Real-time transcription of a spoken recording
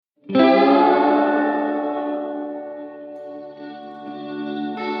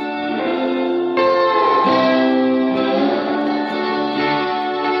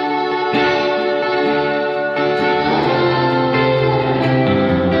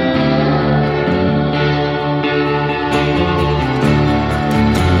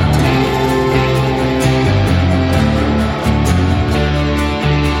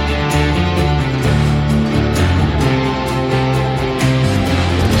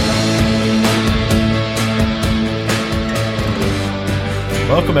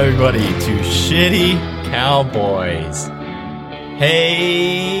welcome everybody to Shitty Cowboys.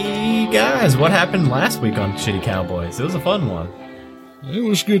 Hey guys, what happened last week on Shitty Cowboys? It was a fun one. It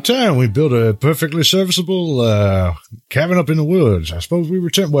was a good time. We built a perfectly serviceable cabin up in the woods. I suppose we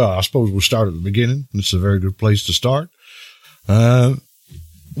we'll start at the beginning. It's a very good place to start.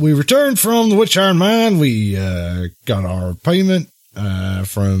 We returned from the Witch Iron Mine. We got our payment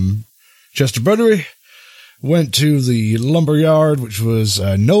from Chester Buttery. Went to the lumber yard, which was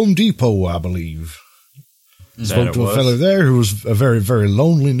Gnome Depot, I believe. Spoke to a fellow there who was a very, very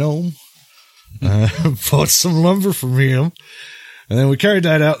lonely gnome. Bought some lumber from him. And then we carried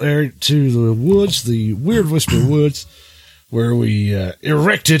that out there to the woods, the Weird Whisper Woods, where we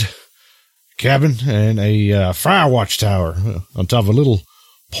erected a cabin and a fire watchtower on top of a little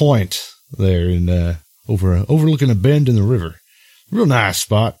point there in overlooking a bend in the river. Real nice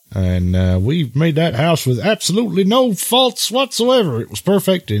spot, and we made that house with absolutely no faults whatsoever. It was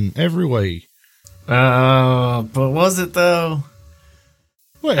perfect in every way. But was it though?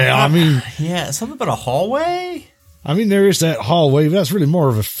 Well, I mean... Yeah, something about a hallway? I mean, there is that hallway, but that's really more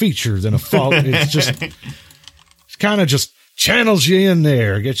of a feature than a fault. It's just... It kind of just channels you in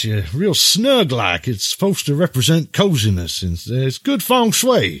there, gets you real snug-like. It's supposed to represent coziness, and it's good feng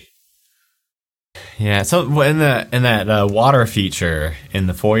shui. Yeah, so in that water feature in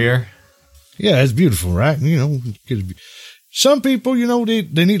the foyer. Yeah, it's beautiful, right? You know, some people, you know, they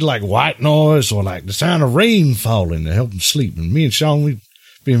need like white noise or like the sound of rain falling to help them sleep. And me and Sean, we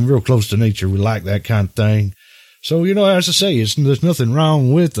being real close to nature, we like that kind of thing. So, you know, as I say, there's nothing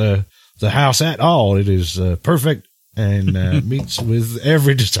wrong with the house at all. It is perfect and meets with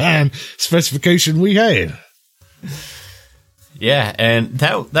every design specification we had. Yeah, and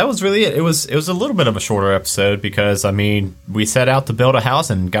that was really it. It was a little bit of a shorter episode because, I mean, we set out to build a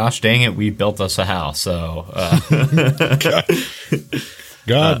house, and gosh dang it, we built us a house. So,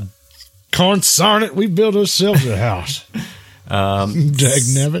 God consarn it, we built ourselves a house.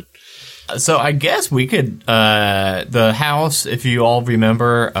 Dagnabbit. So I guess we could, the house, if you all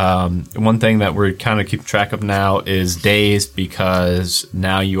remember, one thing that we're kind of keeping track of now is days, because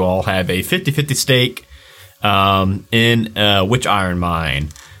now you all have a 50-50 stake in Witch Iron Mine.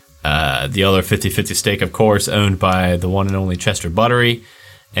 The other 50-50 stake, of course, owned by the one and only Chester Buttery.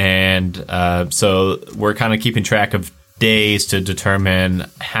 And so we're kind of keeping track of days to determine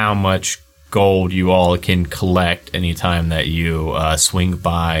how much gold you all can collect anytime that you swing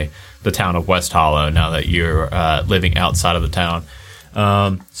by the town of West Hollow, now that you're living outside of the town.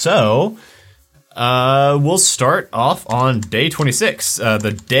 So we'll start off on day 26,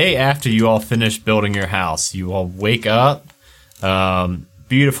 the day after you all finish building your house. You all wake up,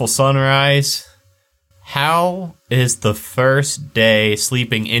 beautiful sunrise. How is the first day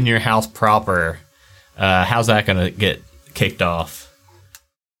sleeping in your house proper? How's that going to get kicked off?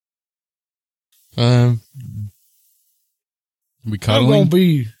 We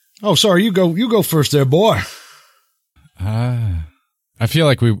cuddling? Oh, sorry, you go first there, boy. I feel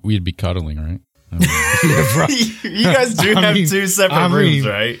like we'd be cuddling, right? Yeah, right. You guys do have two separate rooms,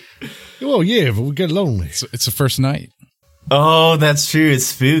 right? Well, yeah, but we get lonely. It's the first night. Oh, that's true. It's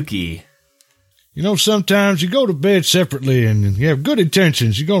spooky. You know, sometimes you go to bed separately and you have good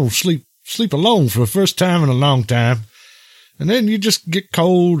intentions. You go to sleep alone for the first time in a long time. And then you just get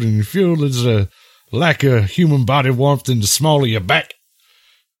cold and you feel there's a lack of human body warmth in the small of your back.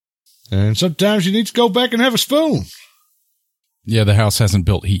 And sometimes you need to go back and have a spoon. Yeah, the house hasn't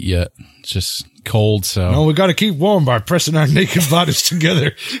built heat yet. It's just cold, so... No, we got to keep warm by pressing our naked bodies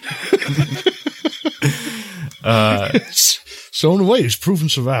together. So in a way, it's proven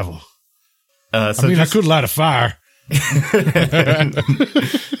survival. I could light a fire.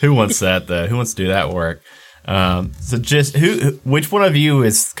 Who wants that, though? Who wants to do that work? So just which one of you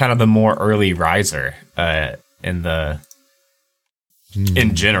is kind of the more early riser in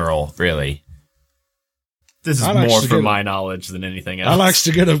general, really? This is more for my knowledge than anything else. I likes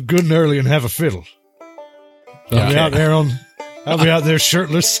to get up good and early and have a fiddle. I'll be out there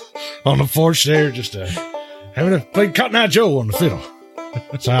shirtless on the porch there, just having to play Cotton Eye Joe on the fiddle.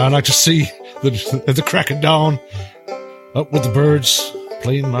 So I like to see at the crack of dawn, up with the birds,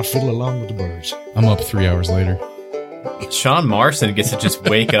 playing my fiddle along with the birds. I'm up 3 hours later. Sean Marston gets to just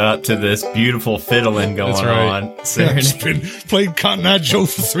wake up to this beautiful fiddling going on. Yeah, I've been playing Cotton Eye Joe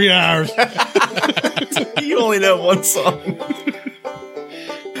for 3 hours. You only know one song.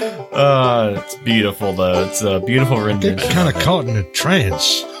 It's beautiful, though. It's a beautiful rendition. I get kind of caught in a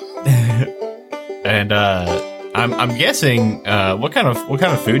trance. And I'm guessing what kind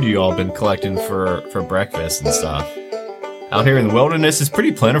of food you all been collecting for breakfast and stuff? Out here in the wilderness is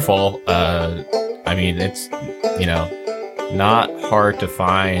pretty plentiful. I mean, it's, not hard to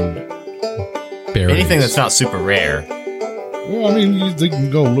find Bear anything eggs. that's not super rare. Well, I mean, they can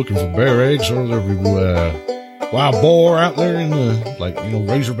go looking for bear eggs, or there'll be wild boar out there in the,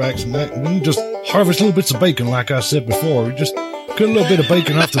 razorbacks and that. And we can just harvest little bits of bacon, like I said before. We just cut a little bit of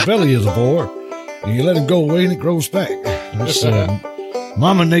bacon off the belly of the boar, and you let him go away, and it grows back. It's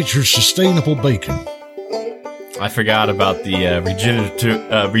Mama Nature's sustainable bacon. I forgot about the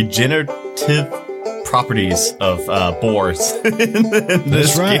regenerative properties of boars in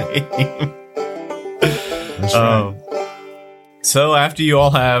this That's right. game. That's right. So after you all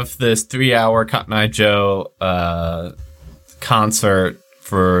have this 3-hour Cotton Eye Joe concert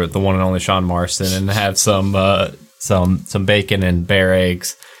for the one and only Sean Marston, and have some bacon and bear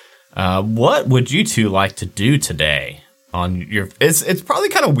eggs, what would you two like to do today? It's probably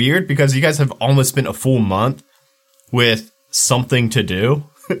kind of weird because you guys have almost spent a full month with something to do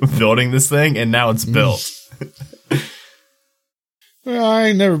building this thing, and now it's built. Well, I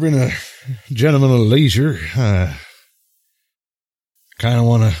ain't never been a gentleman of leisure. Kind of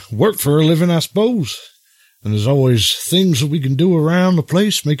want to work for a living, I suppose. And there's always things that we can do around the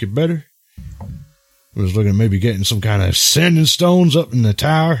place, make it better. I was looking at maybe getting some kind of sanding stones up in the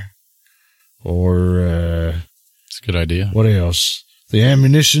tower. Or, It's a good idea. what else? The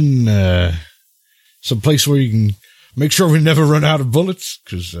ammunition, some place where you can make sure we never run out of bullets,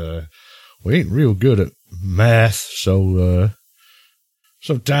 because we ain't real good at math, so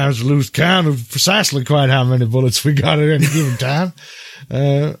sometimes we lose count of precisely quite how many bullets we got at any given time.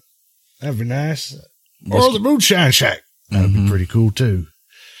 That'd be nice. Or the moonshine shack. That'd be pretty cool, too.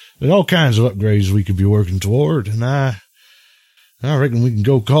 There's all kinds of upgrades we could be working toward, and I reckon we can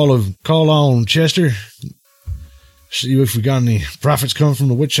go call on Chester, see if we got any profits coming from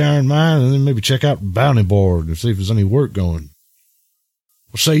the Witch Iron Mine, and then maybe check out the bounty board and see if there's any work going.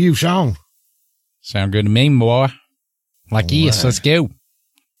 What say you, Sean? Sound good to me, boy. Like All yes, right. let's go.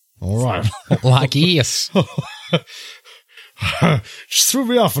 All right. Like yes. Just threw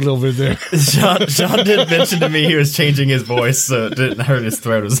me off a little bit there. Sean did mention to me he was changing his voice, so it didn't hurt his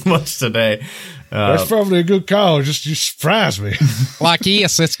throat as much today. That's probably a good call. Just you surprised me. Like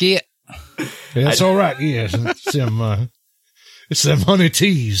yes, let's get. Yeah, that's all right. Yes, it's them honey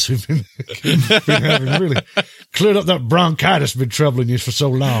teas. We've been having really cleared up that bronchitis been troubling you for so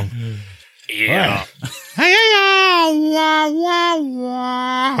long. Yeah. Hey,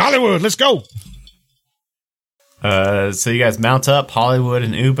 Hollywood, let's go. So you guys mount up Hollywood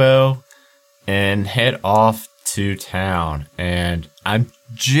and Ubo and head off to town. And I'm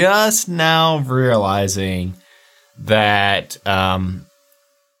just now realizing that I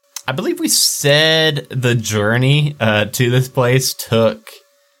believe we said the journey to this place took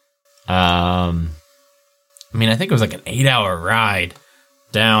I think it was like an 8-hour ride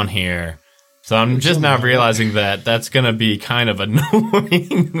down here. So I'm just now realizing that that's going to be kind of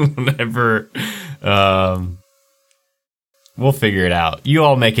annoying whenever we'll figure it out. You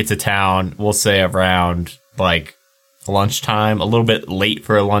all make it to town, we'll say around like lunchtime, a little bit late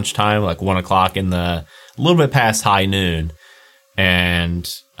for a lunchtime, like 1 o'clock a little bit past high noon. And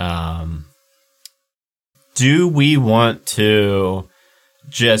do we want to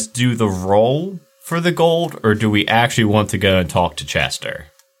just do the roll for the gold, or do we actually want to go and talk to Chester?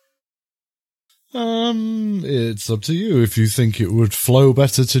 It's up to you. If you think it would flow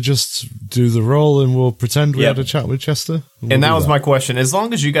better to just do the roll and we'll pretend we Yep. had a chat with Chester. And that was my question. As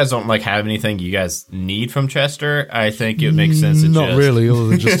long as you guys don't like have anything you guys need from Chester, I think it makes sense to Not just... really, other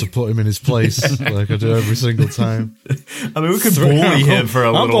than just to put him in his place, like I do every single time. I mean, we could bully him for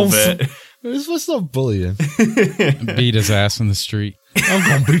a little bit. Let's not bully him. Beat his ass in the street. I'm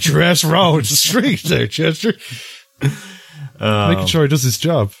going to beat your ass raw in the street there, Chester. Making sure he does his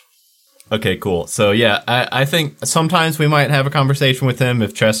job. Okay, cool. So, yeah, I think sometimes we might have a conversation with him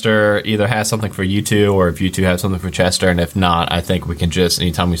if Chester either has something for you two or if you two have something for Chester. And if not, I think we can just,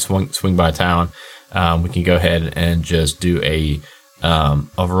 anytime we swing by town, we can go ahead and just do a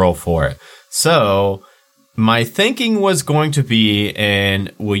roll for it. So, my thinking was going to be,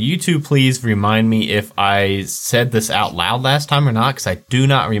 and will you two please remind me if I said this out loud last time or not, because I do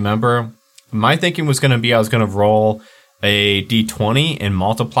not remember. My thinking was going to be I was going to roll a d20 and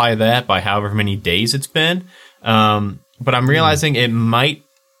multiply that by however many days it's been. But I'm realizing it might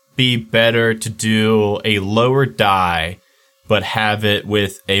be better to do a lower die, but have it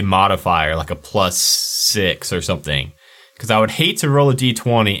with a modifier, like a +6 or something. Because I would hate to roll a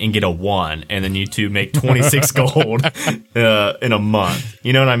d20 and get a 1, and then you two make 26 gold in a month.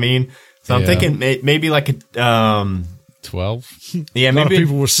 You know what I mean? So I'm thinking maybe like a 12. Yeah, A lot of maybe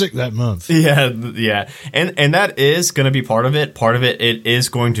people were sick that month. Yeah. And that is going to be part of it. Part of it is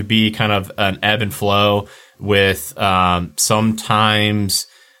going to be kind of an ebb and flow with sometimes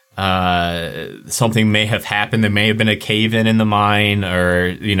something may have happened. There may have been a cave-in in the mine,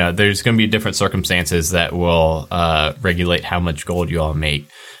 or, there's going to be different circumstances that will regulate how much gold you all make.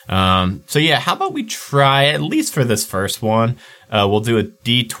 So yeah, how about we try, at least for this first one, we'll do a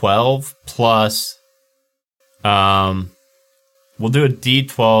D12 plus... we'll do a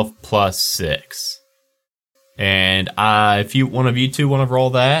D12 plus 6. And if one of you two want to roll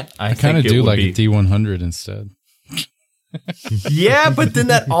that, I kind of do like a D100 instead. Yeah, but then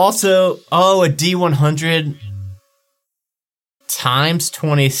that also, a D100 times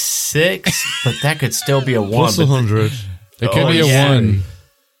 26, but that could still be a 1. Plus 100. It could be a 1.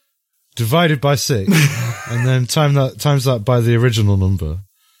 Divided by 6. And then times that by the original number.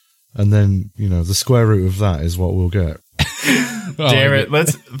 And then, the square root of that is what we'll get. Damn it.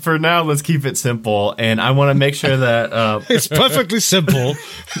 Let's keep it simple. And I want to make sure that it's perfectly simple.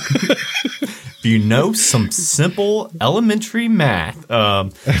 Some simple elementary math.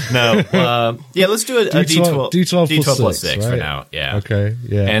 Let's do a D12 plus 6 right? For now. Yeah. Okay.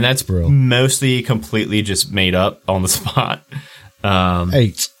 Yeah. And that's mostly completely just made up on the spot.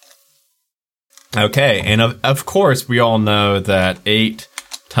 8. Okay. And of course, we all know that 8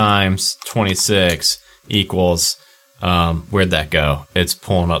 times 26 equals, where'd that go? It's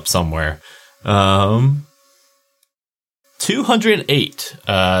pulling up somewhere. 208.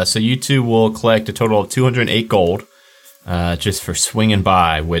 So you two will collect a total of 208 gold, just for swinging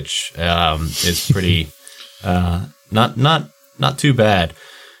by, which, is pretty, not too bad.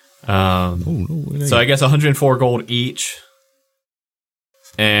 So I guess 104 gold each.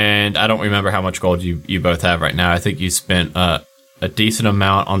 And I don't remember how much gold you both have right now. I think you spent, a decent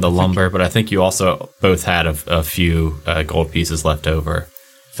amount on the lumber, but I think you also both had a few gold pieces left over.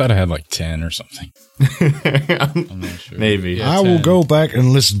 I thought I had like 10 or something. I'm not sure. Maybe. Yeah, I will go back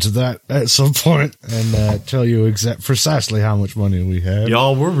and listen to that at some point and tell you precisely how much money we have.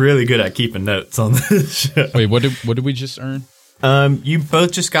 Y'all, we're really good at keeping notes on this show. Wait, what did we just earn? You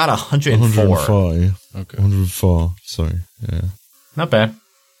both just got 104. 104, yeah. Okay. 104, sorry. Yeah. Not bad.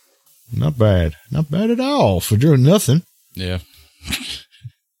 Not bad. Not bad at all for doing nothing. Yeah.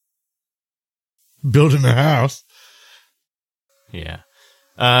 Building a house. Yeah.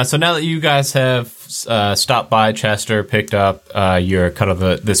 So now that you guys have stopped by Chester, picked up your cut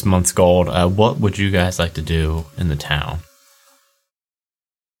of this month's gold, what would you guys like to do in the town?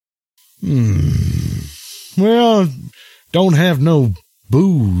 Well, don't have no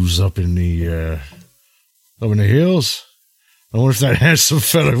booze up in the hills. I wonder if that handsome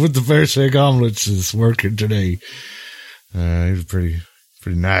fella with the bear egg omelets is working today. He's a pretty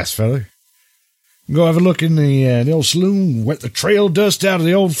nice fella. Go have a look in the old saloon, wet the trail dust out of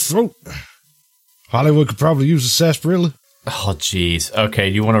the old throat. Hollywood could probably use a sarsaparilla. Oh, jeez. Okay,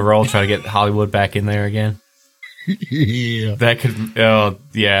 you want to roll, try to get Hollywood back in there again? Yeah. That could,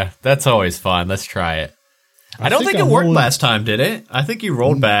 that's always fun. Let's try it. I don't think it worked last time, did it? I think you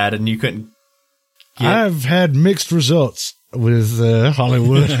rolled bad and you couldn't I've had mixed results with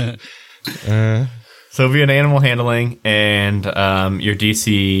Hollywood. So it'll be an animal handling, and your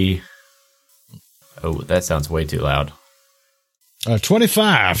DC... Oh, that sounds way too loud.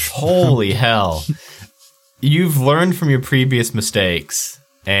 25. Holy hell. You've learned from your previous mistakes,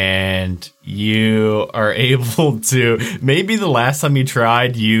 and you are able to... Maybe the last time you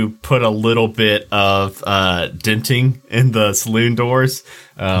tried, you put a little bit of denting in the saloon doors,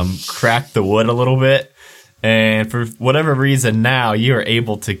 cracked the wood a little bit, and for whatever reason now, you are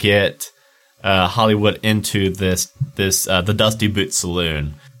able to get Hollywood into the Dusty Boot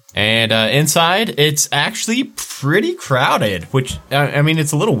Saloon. And inside, it's actually pretty crowded, which, I mean,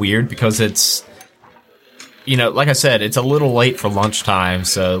 it's a little weird because it's, like I said, it's a little late for lunchtime,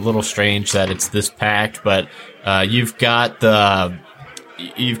 so a little strange that it's this packed, but you've got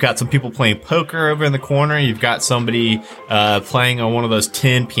some people playing poker over in the corner, you've got somebody playing on one of those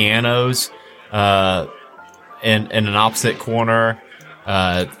tin pianos in an opposite corner.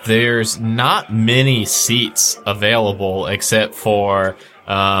 There's not many seats available except for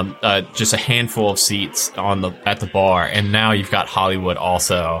just a handful of seats at the bar, and now you've got Hollywood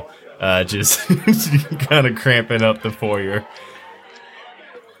also just kind of cramping up the foyer.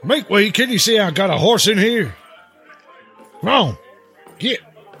 Make way, can you see I got a horse in here? Come on, get.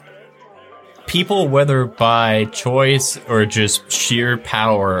 People, whether by choice or just sheer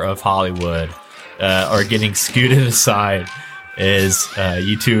power of Hollywood, are getting scooted aside as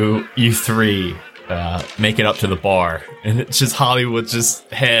you three make it up to the bar, and it's just Hollywood's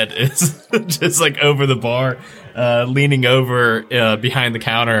head is just like over the bar, leaning over behind the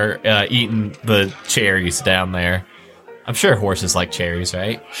counter, eating the cherries down there. I'm sure horses like cherries,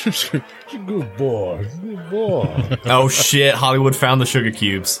 right? Good boy. Good boy. Oh shit! Hollywood found the sugar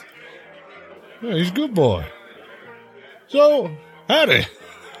cubes. Yeah, he's a good boy. So, howdy.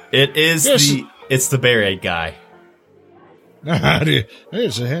 It is Yes. it's the bear egg guy. Howdy. Hey,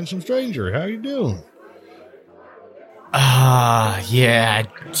 it's a handsome stranger. How you doing? Yeah,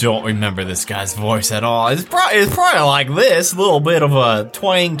 I don't remember this guy's voice at all. It's probably like this, a little bit of a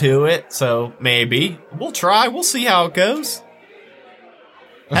twang to it, so maybe. We'll try, we'll see how it goes.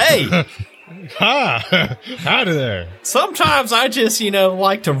 Hey, Hi. Howdy there. sometimes I just,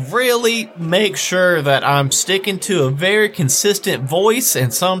 like to really make sure that I'm sticking to a very consistent voice,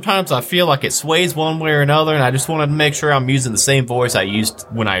 and sometimes I feel like it sways one way or another, and I just wanted to make sure I'm using the same voice I used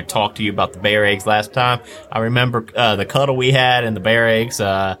when I talked to you about the bear eggs last time. I remember the cuddle we had and the bear eggs.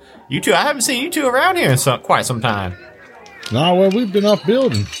 You two, I haven't seen you two around here in quite some time. Nah, well, we've been up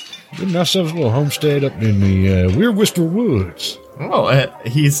building. Getting ourselves a little homestead up in the Weir Whisper Woods. Oh,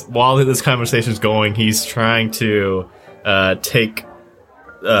 while this conversation's going, he's trying to take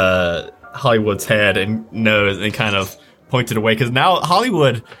Hollywood's head and nose and kind of point it away, because now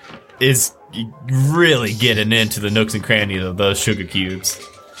Hollywood is really getting into the nooks and crannies of those sugar cubes.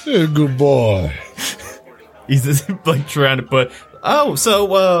 Hey, good boy. He's just like trying to put. Oh, so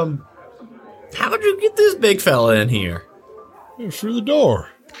how'd you get this big fella in here? Through the door.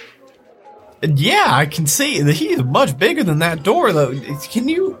 Yeah, I can see that he is much bigger than that door, though. Can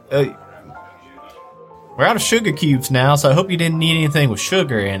you? We're out of sugar cubes now, so I hope you didn't need anything with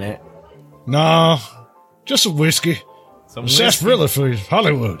sugar in it. Nah, just a whiskey. Some Sarsaparilla for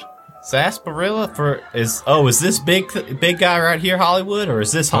Hollywood. Sarsaparilla is this big guy right here Hollywood, or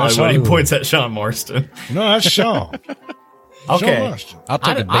is this Hollywood? Hollywood. He points at Sean Marston. No, that's Sean. Okay. Sean Marston. I'll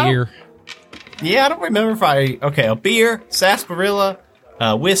take a I don't- beer. Yeah, I don't remember a beer, sarsaparilla,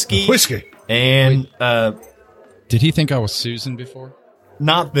 whiskey, and Did he think I was Susan before?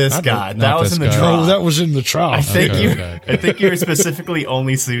 not this guy. not That was this in the guy. trough. Oh, that was in the trough. I think Okay. I think you were specifically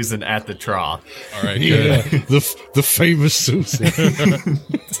only Susan at the trough. All right, Yeah, good. the famous Susan.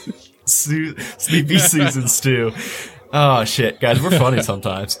 Sleepy Susan stew. Oh shit, guys, we're funny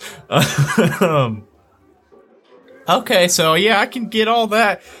sometimes. Okay, so yeah, I can get all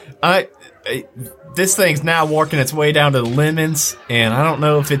that. This thing's now working its way down to the lemons, and I don't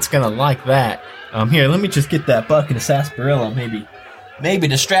know if it's gonna like that. Here, let me just get that bucket of sarsaparilla. Maybe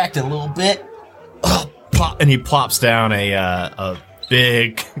distract it a little bit. And he plops down a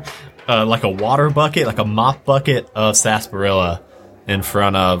big, like a water bucket, like a mop bucket of sarsaparilla in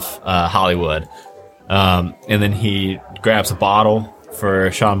front of Hollywood. And then he grabs a bottle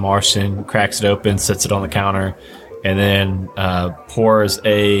for Sean Marston, cracks it open, sets it on the counter, and then pours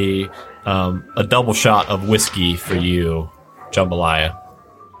a double shot of whiskey for you, Jambalaya.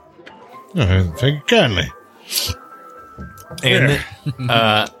 Thank you kindly. And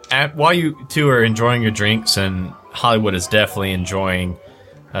while you two are enjoying your drinks, and Hollywood is definitely enjoying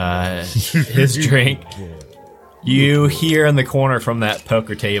his drink, you hear in the corner from that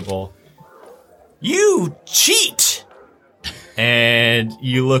poker table, "You cheat!" And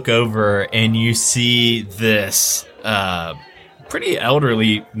you look over and you see this pretty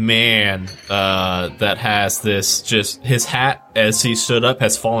elderly man that has this, just his hat as he stood up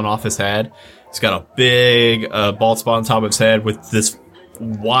has fallen off his head. He's got a big bald spot on top of his head with this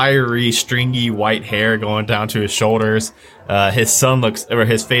wiry, stringy white hair going down to his shoulders. His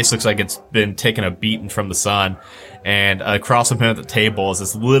face looks like it's been taking a beating from the sun. And across from him at the table is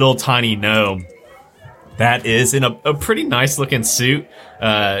this little tiny gnome that is in a pretty nice looking suit.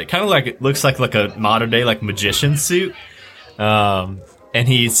 Kind of like, it looks like a modern day like magician suit. And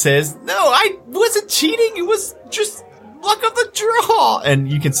he says, "No, I wasn't cheating. It was just luck of the draw."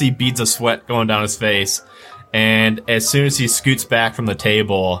 And you can see beads of sweat going down his face. And as soon as he scoots back from the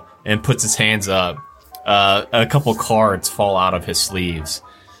table and puts his hands up, a couple cards fall out of his sleeves.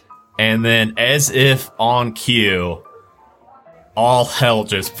 And then, as if on cue, all hell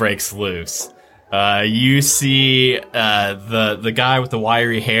just breaks loose. You see the guy with the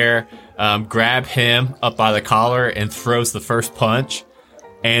wiry hair grab him up by the collar and throws the first punch.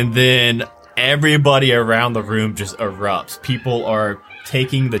 And then everybody around the room just erupts. People are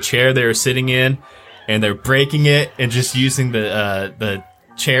taking the chair they were sitting in, and they're breaking it and just using the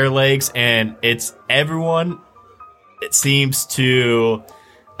chair legs. And it's everyone, it seems to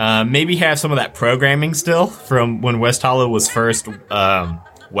maybe have some of that programming still from when West Hollow was first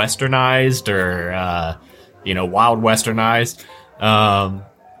westernized, or wild westernized.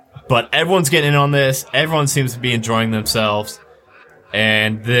 But everyone's getting in on this. Everyone seems to be enjoying themselves.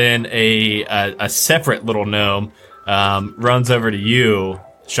 and then a separate little gnome runs over to you,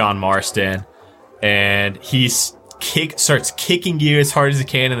 Sean Marston, and he starts kicking you as hard as he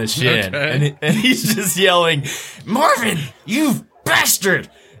can in the shin, and he's just yelling, "Marvin, you bastard!"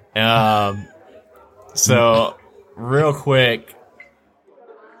 So real quick,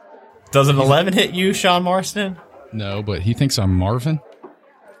 does an 11 hit you, Sean Marston? No, but he thinks I'm Marvin.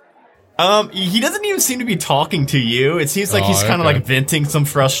 He doesn't even seem to be talking to you. It seems like he's kind of like venting some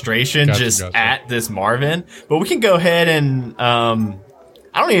frustration at this Marvin. But we can go ahead and,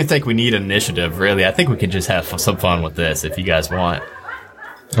 I don't even think we need initiative, really. I think we can just have some fun with this if you guys want.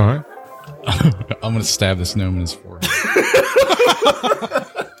 All right. I'm going to stab this gnome in his forehead.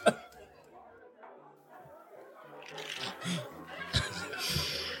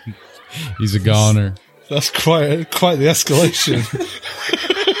 He's a goner. That's quite the escalation.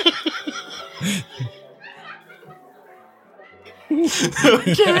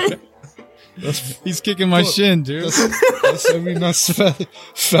 Okay. He's kicking my shin, dude. That's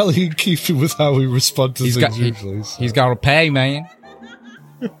fairly in keeping with how we respond to things usually. So. He's got to pay, man.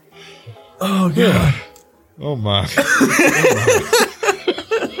 Oh, God. Oh, my.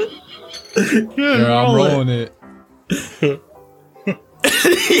 Yeah, I'm rolling it.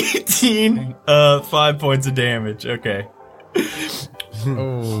 18, 5 points of damage. Okay.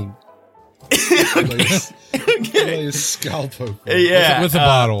 Oh. Lay a scalp open. Yeah. With a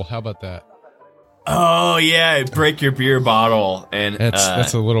bottle. How about that? Oh, yeah. Break your beer bottle. And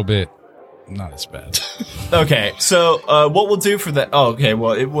that's a little bit not as bad. Okay. So, what we'll do for that. Oh, okay.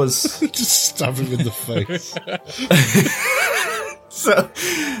 Well, it was. Just stab him in the face.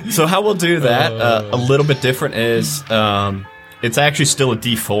 So how we'll do that, a little bit different is, it's actually still a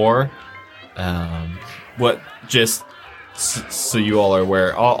D4. So you all are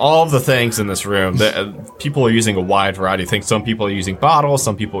aware, all of the things in this room, people are using a wide variety of things. Some people are using bottles,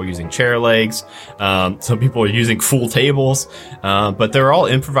 some people are using chair legs, some people are using full tables, but they're all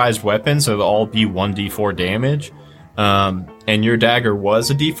improvised weapons, so they'll all be 1d4 damage. And your dagger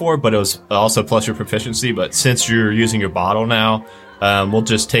was a D4, but it was also plus your proficiency. But since you're using your bottle now, we'll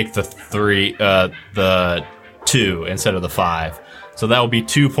just take the 2 instead of the 5. So that will be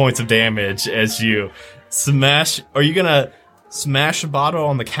 2 points of damage as you smash. Are you gonna smash a bottle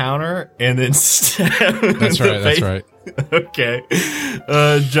on the counter and then stab? That's right. That's right. Okay.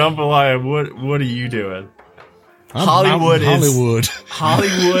 Jambalaya, what are you doing? Hollywood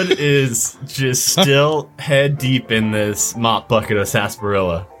is just still head deep in this mop bucket of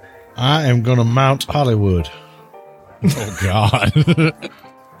sarsaparilla. I am gonna mount Hollywood. Oh, God.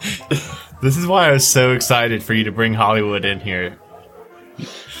 This is why I was so excited for you to bring Hollywood in here.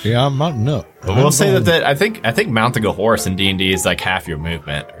 Yeah, I'm mounting up. But we'll say that I think mounting a horse in D&D is like half your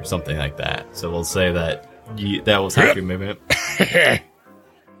movement or something like that. So we'll say that that was half your movement.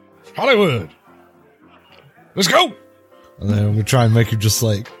 Hollywood, let's go. And then I'm gonna try and make him just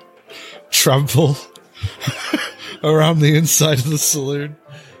like trample around the inside of the saloon.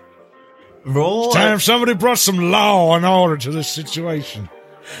 Roll. Time somebody brought some law and order to this situation.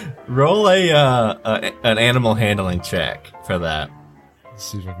 Roll an animal handling check for that. Let's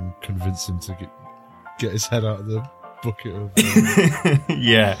see if I can convince him to get his head out of the bucket of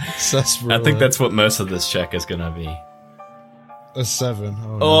yeah. sarsaparilla. I think that's what most of this check is gonna be. A 7.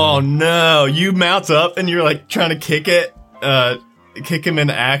 Oh no! You mount up and you're like trying to kick him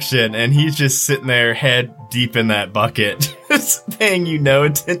into action, and he's just sitting there, head deep in that bucket, just paying you no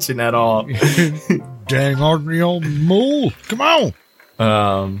attention at all. Dang ordinary old mole! Come on!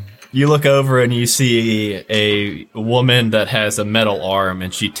 You look over and you see a woman that has a metal arm,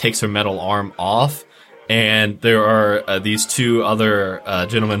 and she takes her metal arm off, and there are these 2 other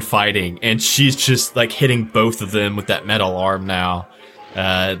gentlemen fighting, and she's just like hitting both of them with that metal arm now.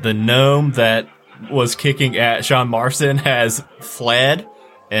 The gnome that was kicking at Sean Marston has fled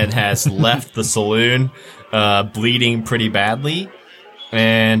and has left the saloon, bleeding pretty badly.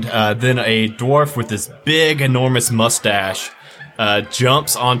 And then a dwarf with this big, enormous mustache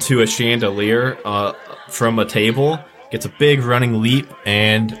jumps onto a chandelier from a table, gets a big running leap,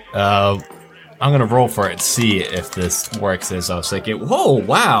 and I'm going to roll for it and see if this works as I was thinking. Whoa,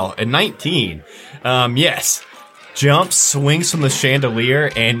 wow, a 19. Yes. Jumps, swings from the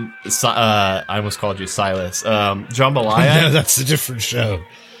chandelier, and I almost called you Silas. Jambalaya. No, that's a different show.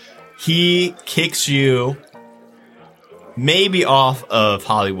 He kicks you maybe off of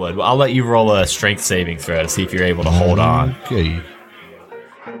Hollywood. I'll let you roll a strength saving throw to see if you're able to hold on. Okay.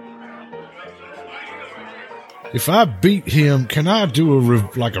 If I beat him, can I do a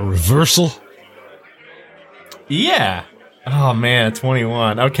reversal? Yeah. Oh man,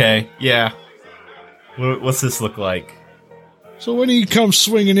 21. Okay, yeah. What's this look like? So when he comes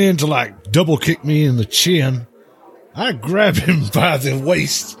swinging in to like double kick me in the chin, I grab him by the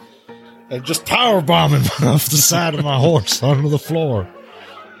waist and just powerbomb him off the side of my horse onto the floor.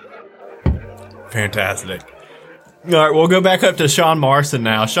 Fantastic. All right, we'll go back up to Sean Marston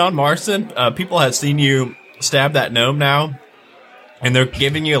now. Sean Marston, people have seen you stab that gnome now, and they're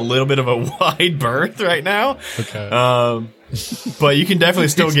giving you a little bit of a wide berth right now. Okay. But you can definitely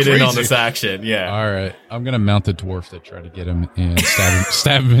still It's get in on crazy. this action. Yeah. All right. I'm going to mount the dwarf to try to get him and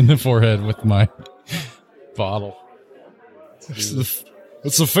stab him in the forehead with my bottle.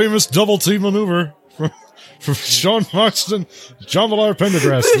 It's the famous double T maneuver from Sean Marston, Jambalaya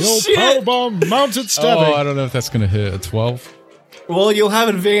Pendergrass, the old Shit. powerbomb mounted stabbing. Oh, I don't know if that's going to hit a 12. Well, you'll have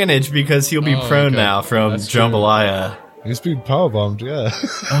advantage because he'll be Oh, prone okay. now from That's true. Jambalaya. He's being powerbombed, yeah.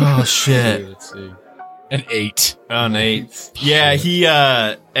 Oh, shit. Let's see. An 8. Oh, Nate. Yeah, he,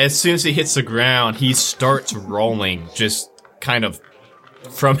 as soon as he hits the ground, he starts rolling, just kind of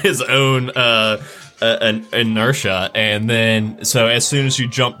from his own, an inertia. And then, so as soon as you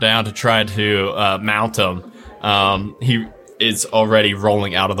jump down to try to, mount him, he is already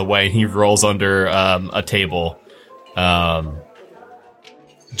rolling out of the way, and he rolls under, a table.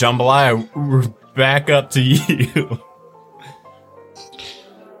 Jambalaya, we're back up to you.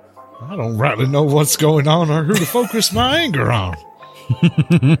 I don't rightly know what's going on or who to focus my anger on.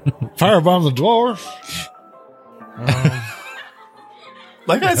 Firebomb the dwarf.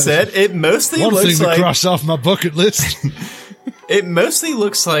 Like I said, it mostly One thing looks to like cross off my bucket list. it mostly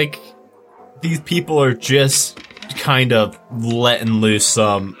looks like these people are just kind of letting loose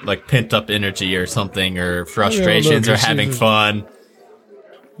some like pent up energy or something, or frustrations, look, or having it's- fun.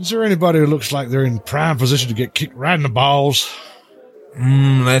 Is there anybody who looks like they're in prime position to get kicked right in the balls?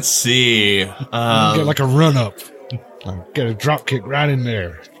 Let's see. Get like a run up. Get a drop kick right in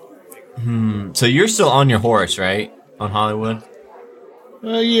there. So you're still on your horse, right? On Hollywood?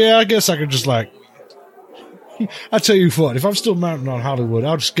 Yeah, I guess I could just like. I tell you what, if I'm still mounted on Hollywood,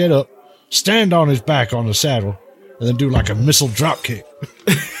 I'll just get up, stand on his back on the saddle, and then do like a missile drop kick.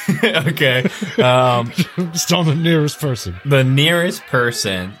 Okay. Just on the nearest person. The nearest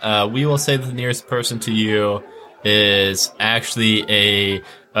person, we will say the nearest person to you is actually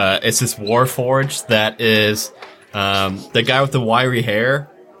it's this Warforged that is, the guy with the wiry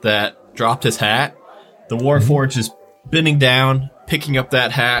hair that dropped his hat. The Warforged is bending down, picking up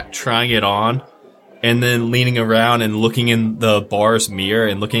that hat, trying it on, and then leaning around and looking in the bar's mirror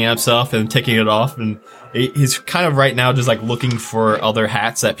and looking at himself and taking it off. And he's kind of right now just like looking for other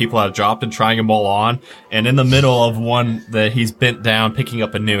hats that people have dropped and trying them all on. And in the middle of one that he's bent down, picking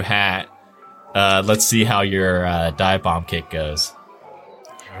up a new hat. Let's see how your dive bomb kick goes.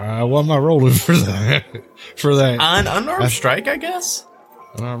 What am I rolling for that? For that An unarmed strike, I guess?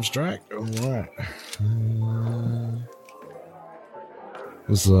 unarmed strike? All right.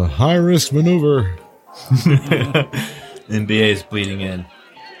 It's a high risk maneuver. NBA is bleeding in.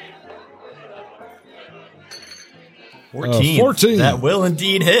 14. 14. That will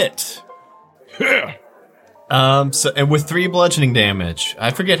indeed hit. So, and with 3 bludgeoning damage.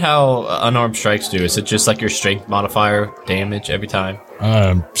 I forget how unarmed strikes do. Is it just like your strength modifier damage every time?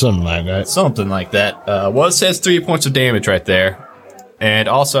 Something like that. Something like that. Well, it says 3 points of damage right there. And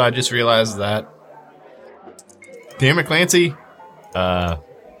also, I just realized that. Damn it, Clancy. The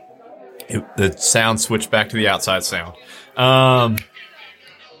sound switched back to the outside sound.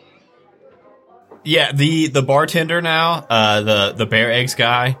 Yeah, the bartender now, the bear eggs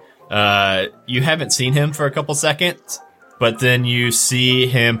guy, you haven't seen him for a couple seconds, but then you see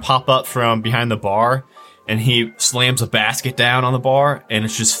him pop up from behind the bar, and he slams a basket down on the bar, and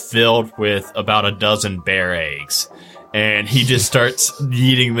it's just filled with about a dozen bear eggs. And he just starts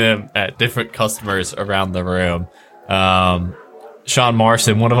eating them at different customers around the room. Sean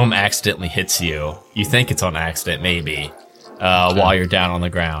Marston, one of them accidentally hits you. You think it's on accident, maybe, while you're down on the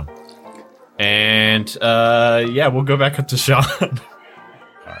ground. And, yeah, we'll go back up to Sean.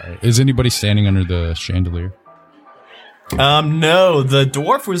 Alright. Is anybody standing under the chandelier? No, the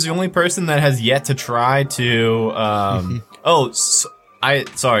dwarf was the only person that has yet to try to,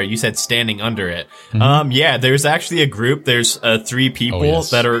 sorry, you said standing under it. Yeah, there's actually a group. There's 3 people yes.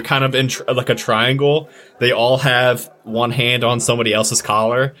 that are kind of in like a triangle. They all have one hand on somebody else's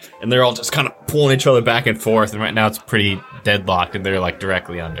collar, and they're all just kind of pulling each other back and forth. And right now it's pretty deadlocked, and they're like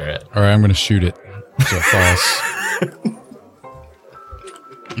directly under it. Alright, I'm going to shoot it. So it falls.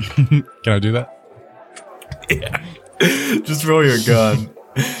 Can I do that? Yeah. Just roll your gun.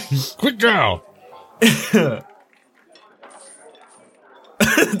 Quick draw.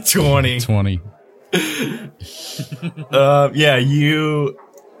 20. 20. Yeah, you.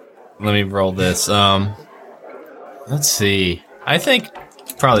 Let me roll this. Let's see. I think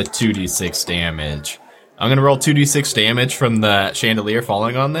probably 2d6 damage. I'm going to roll 2d6 damage from the chandelier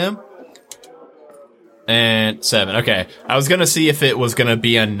falling on them. And 7. Okay. I was going to see if it was going to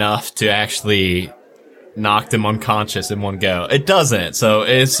be enough to actually knock them unconscious in one go. It doesn't. So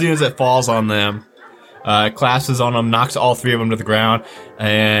as soon as it falls on them, collapses on them, knocks all 3 of them to the ground,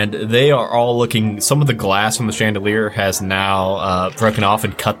 and they are all looking. Some of the glass from the chandelier has now broken off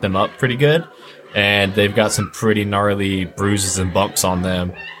and cut them up pretty good, and they've got some pretty gnarly bruises and bumps on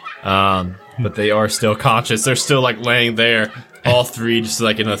them. But they are still conscious. They're still like laying there, all 3 just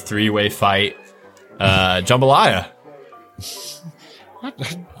like in a 3-way fight. Jambalaya.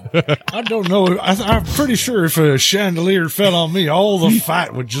 I don't know. I'm pretty sure if a chandelier fell on me, all the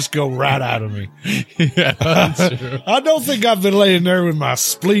fight would just go right out of me. Yeah, that's true. I don't think I've been laying there with my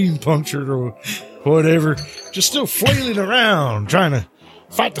spleen punctured or whatever, just still flailing around, trying to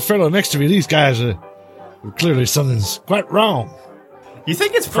fight the fellow next to me. These guys are clearly something's quite wrong. You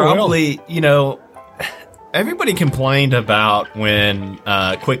think it's probably, everybody complained about when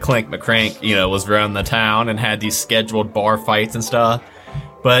Quick Clank McCrank, was around the town and had these scheduled bar fights and stuff.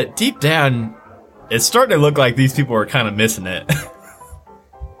 But deep down, it's starting to look like these people are kind of missing it.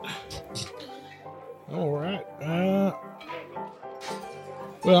 All right.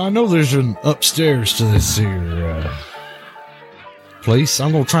 Well, I know there's an upstairs to this here place.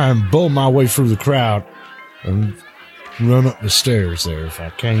 I'm going to try and bowl my way through the crowd and run up the stairs there if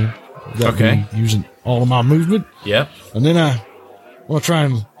I can. Okay. Using all of my movement. Yep. And then I want to try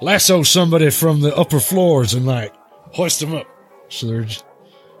and lasso somebody from the upper floors and, hoist them up. So they're just...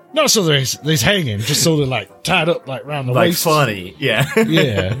 No, so they're hanging, just so they're, tied up, around the waist. Funny. Yeah.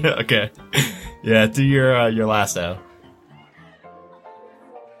 Yeah. Okay. Yeah, do your lasso.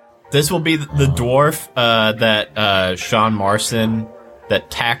 This will be the dwarf that Sean Marston, that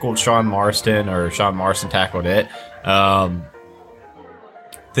tackled Sean Marston, or Sean Marston tackled it.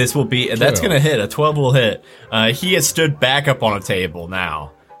 This will be, that's going to hit, a 12 will hit. He has stood back up on a table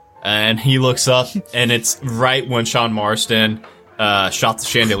now. And he looks up, and it's right when Sean Marston shot the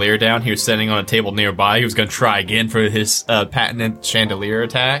chandelier down. He was sitting on a table nearby. He was going to try again for his patented chandelier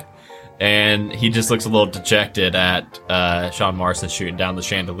attack. And he just looks a little dejected at Sean Marston shooting down the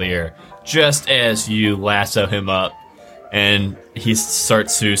chandelier. Just as you lasso him up, and he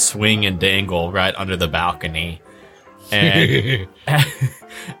starts to swing and dangle right under the balcony. And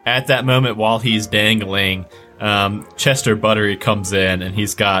at that moment, while he's dangling, Chester Buttery comes in, and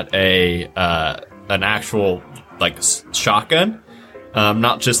he's got an actual shotgun,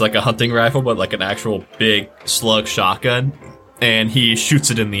 not just like a hunting rifle, but like an actual big slug shotgun, and he shoots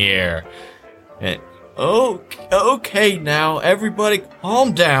it in the air. And okay, now everybody,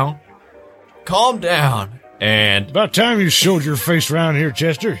 calm down. And about time you showed your face around here,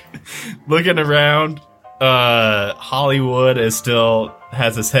 Chester. Looking around, Hollywood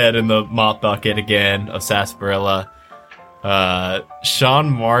has his head in the mop bucket again of sarsaparilla. Sean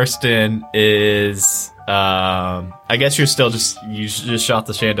Marston is, I guess you just shot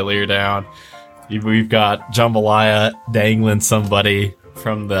the chandelier down. We've got Jambalaya dangling somebody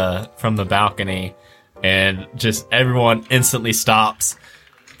from the balcony, and just everyone instantly stops.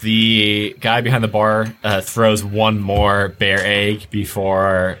 The guy behind the bar throws one more bear egg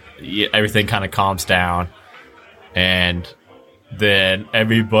before everything kind of calms down, and then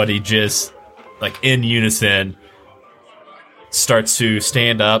everybody just in unison starts to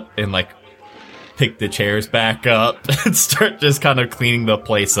stand up and pick the chairs back up and start just kind of cleaning the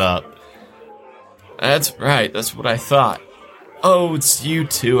place up. That's right, that's what I thought. Oh, it's you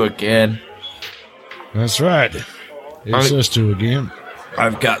two again. That's right. It's us two again.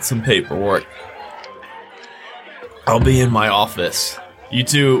 I've got some paperwork. I'll be in my office. You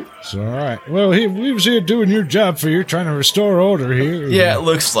two... It's all right. Well, we was here doing your job for you, trying to restore order here. Yeah, it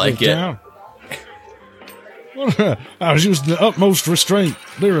looks like it. I was using the utmost restraint,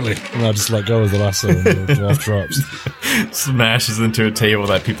 literally. And I just let go of the lasso and the dwarf drops. Smashes into a table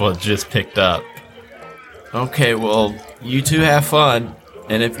that people had just picked up. Okay, well, you two have fun.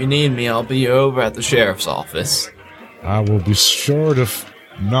 And if you need me, I'll be over at the sheriff's office. I will be sure to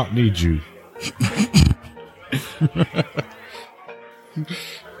not need you.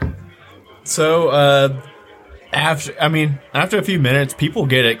 So, after a few minutes, people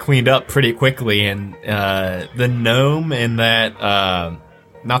get it cleaned up pretty quickly, and the gnome in that,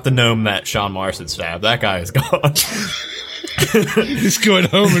 not the gnome that Sean Marston stabbed, that guy is gone. He's going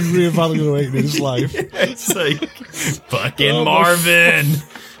home and reevaluating his life. It's like, fucking Marvin.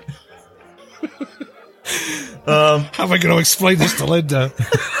 How am I going to explain this to Linda?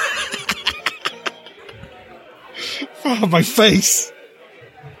 Oh, my face.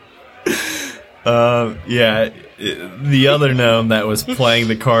 Yeah, the other gnome that was playing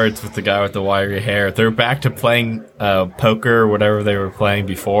the cards with the guy with the wiry hair, they're back to playing poker or whatever they were playing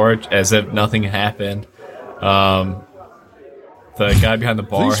before, as if nothing happened. The guy behind the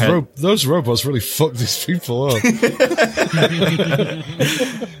bar those robots really fucked these people up.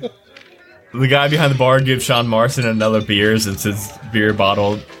 The guy behind the bar gives Sean Marston another beer since his beer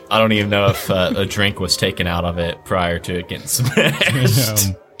bottle, I don't even know if a drink was taken out of it prior to it getting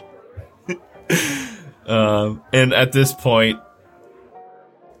smashed. And at this point,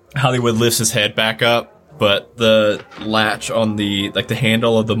 Hollywood lifts his head back up, but the latch on the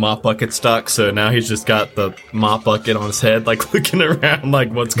handle of the mop bucket stuck, so now he's just got the mop bucket on his head, like looking around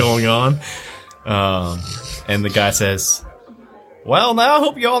like what's going on. And the guy says, "Well, now I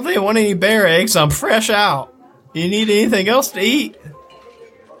hope y'all didn't want any bear eggs. I'm fresh out. You need anything else to eat?"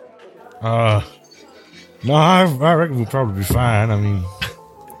 No, I reckon we'll probably be fine. I mean,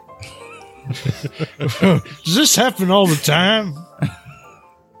 does this happen all the time?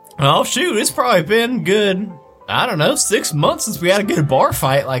 Oh, shoot, it's probably been good, I don't know, 6 months since we had a good bar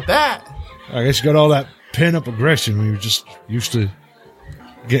fight like that. I guess you got all that pent-up aggression when you're just used to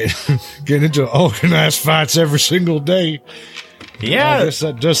getting into organized fights every single day. Yeah. I guess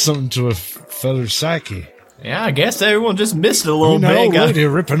that does something to a fella's psyche. Yeah, I guess everyone just missed it a little bit. Old lady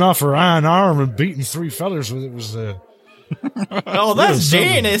ripping off her iron arm and beating 3 fellas with it was... Oh, that's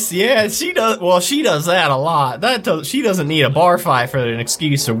Janice. Yeah, she does. Well, she does that a lot. She doesn't need a bar fight for an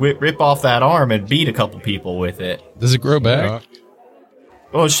excuse to rip off that arm and beat a couple people with it. Does it grow back?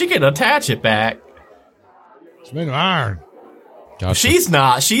 Well, she can attach it back. It's made of iron. Gotcha. She's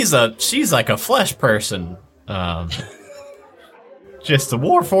not. She's like a flesh person. Just a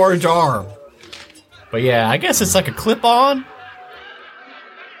Warforged arm. But yeah, I guess it's like a clip-on.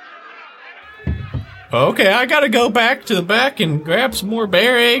 Okay, I gotta go back to the back and grab some more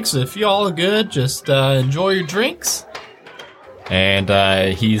bear eggs. If y'all are good, just enjoy your drinks. And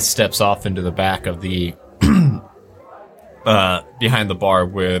he steps off into the back of the behind the bar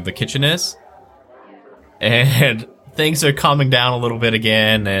where the kitchen is. And things are calming down a little bit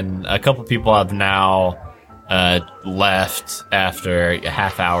again, and a couple people have now left after a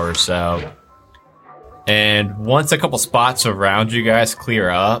half hour or so. And once a couple spots around you guys clear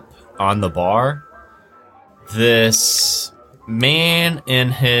up on the bar, this man probably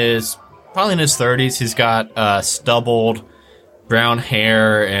in his 30s, he's got stubbled brown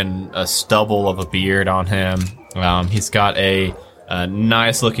hair and a stubble of a beard on him. He's got a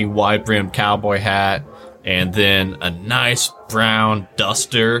nice looking wide brimmed cowboy hat and then a nice brown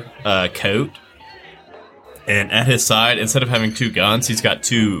duster coat. And at his side, instead of having 2 guns, he's got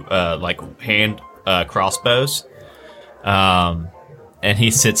 2 hand crossbows. And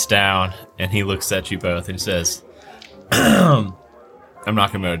he sits down and he looks at you both and says, "I'm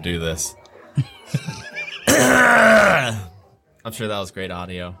not going to be able to do this." I'm sure that was great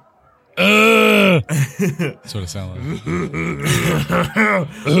audio. That's what it sounded like.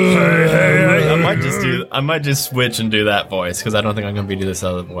 I might just switch and do that voice because I don't think I'm going to be doing this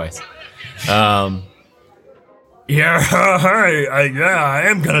other voice. Yeah, I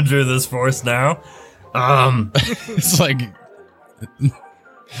am going to do this voice now. It's like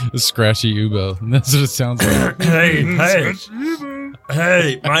a scratchy Ubo. That's what it sounds like.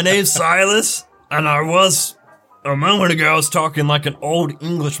 Hey, my name's Silas, and a moment ago I was talking like an old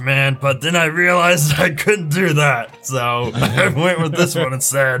Englishman, but then I realized I couldn't do that, so I went with this one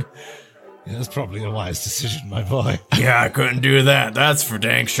instead. Yeah, that's probably a wise decision, my boy. Yeah, I couldn't do that, that's for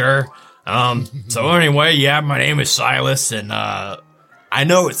dang sure. So anyway, yeah, my name is Silas, and I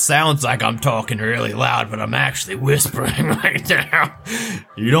know it sounds like I'm talking really loud, but I'm actually whispering right now.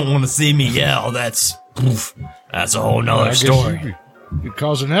 You don't want to see me yell. That's a whole nother story. You're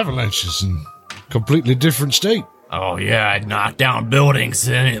causing avalanches in a completely different state. Oh, yeah, I knocked down buildings,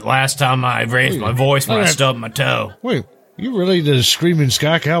 and last time I raised my voice when I stubbed my toe. Wait, you really the Screaming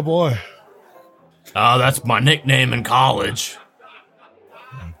Sky Cowboy? Oh, that's my nickname in college.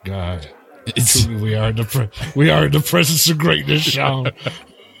 Oh, God. Truly, we are in the presence of greatness, Sean.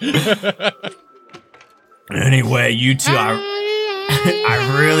 Anyway, you two,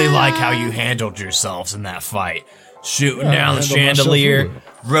 I really like how you handled yourselves in that fight. Shooting down the chandelier,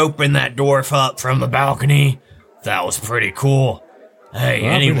 roping that dwarf up from the balcony. That was pretty cool. Hey,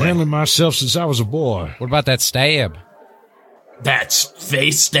 I've anyway. been handling myself since I was a boy. What about that stab? That's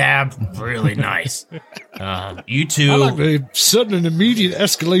face stab. Really nice. You two. I like the sudden and immediate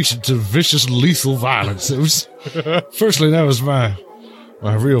escalation to vicious, lethal violence. It was, firstly, that was my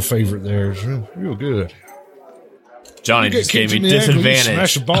real favorite there. It's real good. Johnny just gave me disadvantage.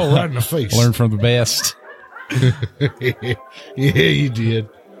 Smash a ball right in the face. Learn from the best. Yeah, you did.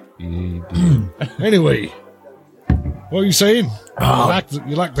 Anyway, What are you saying?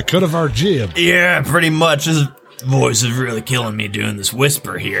 You like the cut of our jib? Yeah, pretty much. His voice is really killing me doing this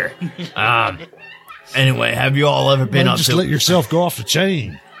whisper here. Anyway, have you all ever been up just to... let yourself go off the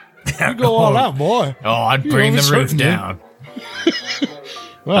chain. You go all out, boy. Oh, I'd bring the roof down.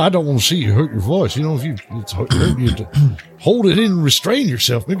 Well, I don't want to see you hurt your voice. You know, if it's hurt you to hold it in and restrain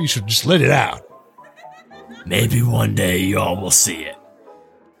yourself, maybe you should just let it out. Maybe one day y'all will see it.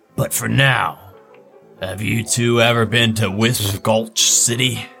 But for now, have you two ever been to Wisp Gulch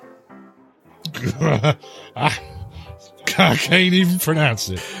City? I can't even pronounce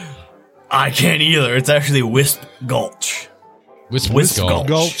it. I can't either. It's actually Wisp Gulch. Wisp Gulch.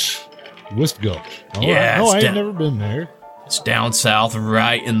 Gulch. Wisp Gulch. Yeah, No, I ain't never been there. It's down south,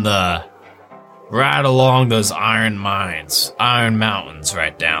 right along those iron mountains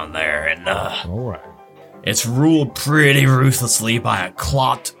right down there. And, All right. it's ruled pretty ruthlessly by a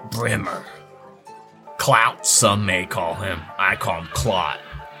Clot Brimmer. Clout, some may call him. I call him Clot.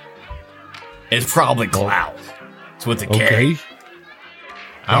 It's probably Clout. It's with the K. Okay.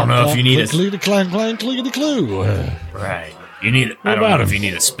 I don't know if you need a... Clang, clang, clickety-clue. Right. I don't know if you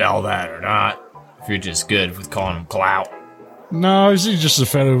need to spell that or not. If you're just good with calling him Clout. No, is he just a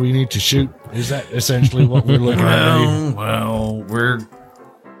fellow we need to shoot? Is that essentially what we're looking at here? Well,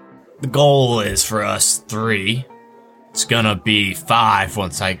 the goal is for us 3. It's gonna be 5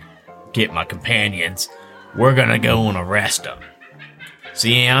 once I get my companions. We're gonna go and arrest them.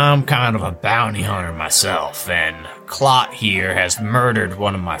 See, I'm kind of a bounty hunter myself, and Clot here has murdered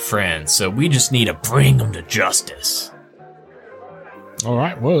one of my friends, so we just need to bring him to justice. All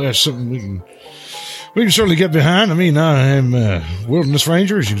right, well, that's something we can certainly get behind. I mean, I am a wilderness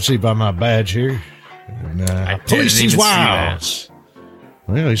ranger, as you can see by my badge here. And, I police didn't these even see wilds.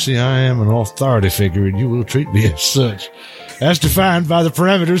 Well, you see, I am an authority figure, and you will treat me as such, as defined by the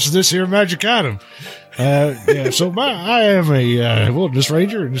parameters of this here magic item. So I am a wilderness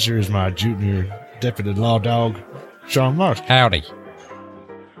ranger, and this here is my junior deputy law dog, Sean Martin. Howdy.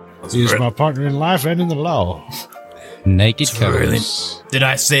 He is my partner in life and in the law. Naked Really? Coast. Did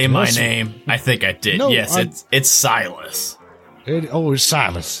I say my Yes. name? I think I did. No, Yes, it's Silas. It's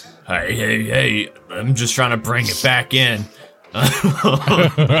Silas. Hey, I'm just trying to bring it back in. I'm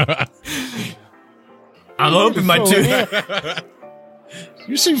hoping my two...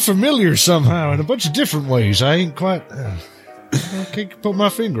 You seem familiar somehow in a bunch of different ways. I ain't quite... I can't put my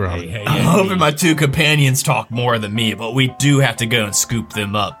finger on it. I'm hoping my 2 companions talk more than me, but we do have to go and scoop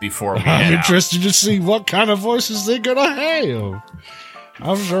them up before we I'm head out. interested to see what kind of voices they're gonna have.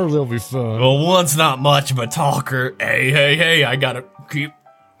 I'm sure they'll be fun. Well, one's not much of a talker. Hey, I gotta keep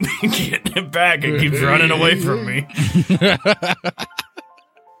getting it back. It keeps running away from me.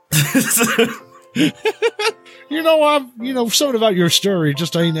 Something about your story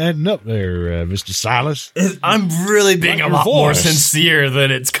just ain't adding up there, Mr. Silas. I'm really being Like a your lot more voice. sincere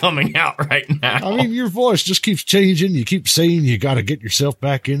than it's coming out right now. I mean, your voice just keeps changing. You keep saying you got to get yourself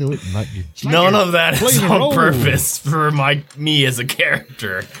back into it. And None of that is playing a on role. purpose for me as a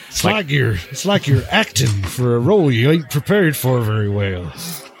character. It's like you're acting for a role you ain't prepared for very well.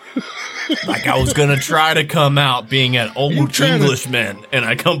 Like I was gonna try to come out being an old trying to- Englishman, and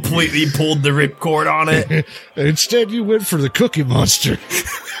I completely pulled the ripcord on it. Instead, you went for the Cookie Monster.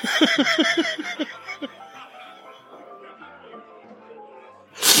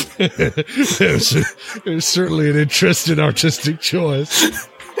 It was certainly an interesting artistic choice.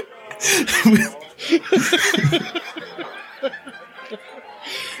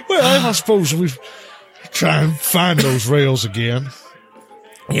 Well, I suppose we try and find those rails again.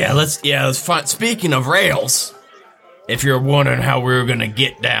 Let's find. Speaking of rails, if you're wondering how we were gonna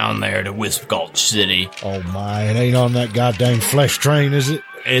get down there to Wisp Gulch City, Oh my, it ain't on that goddamn flesh train, is it?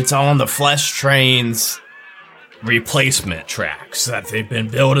 it's on the Flesh Train's replacement tracks that they've been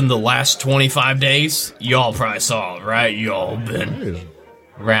building the last 25 days. Y'all probably saw it, right? Y'all been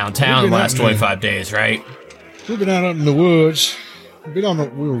around town the We've been last out there. 25 days, right? We've been out in the woods. We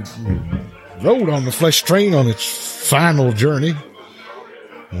rode on the flesh train on its final journey.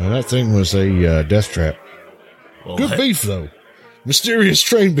 That thing was a death trap. Well, Good beef, though. Mysterious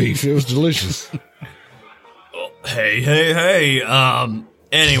train beef. It was delicious. Hey.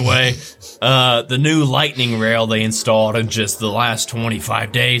 Anyway, the new lightning rail they installed in just the last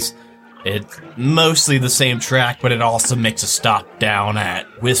 25 days, it's mostly the same track, but it also makes a stop down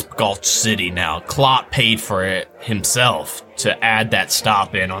at Wisp Gulch City now. Clot paid for it himself to add that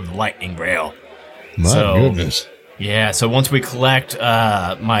stop in on the lightning rail. My goodness. Yeah, so once we collect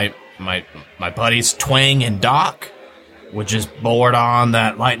my buddies Twang and Doc, we'll just board on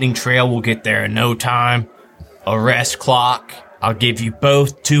that lightning trail. We'll get there in no time. Arrest Clock, I'll give you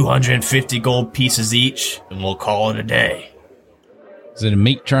both 250 gold pieces each, and we'll call it a day. Is it a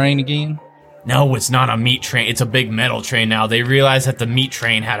meat train again? No, it's not a meat train. It's a big metal train now. They realized that the meat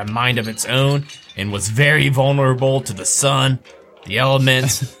train had a mind of its own and was very vulnerable to the sun, the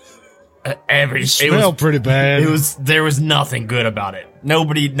elements, everything. It smelled pretty bad. There was nothing good about it.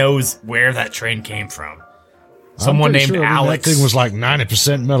 Nobody knows where that train came from. Someone named Alex. That thing was like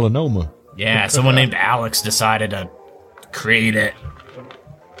 90% melanoma. Yeah, someone named Alex decided to create it.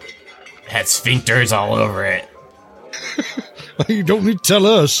 Had sphincters all over it. You don't need to tell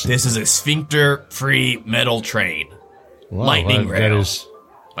us. This is a sphincter-free metal train. Wow, Lightning rail. That is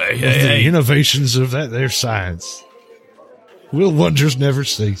Hey. the innovations of their science. Will wonders never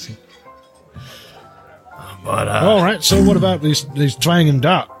cease. But all right. So, what about these Twang and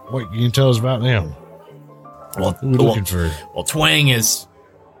Doc? What can you tell us about them? well, Who are we looking for? Well, Twang is.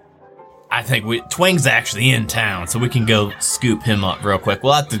 I think Twang's actually in town, so we can go scoop him up real quick.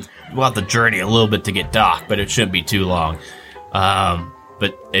 We'll have to journey a little bit to get Doc, but it shouldn't be too long.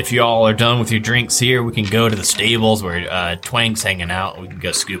 But if y'all are done with your drinks here, we can go to the stables where Twang's hanging out. We can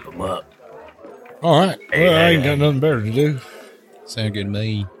go scoop him up. All right. Well, I ain't got nothing better to do. Sound good to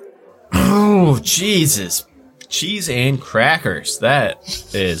me. Oh, Jesus. Cheese and crackers. That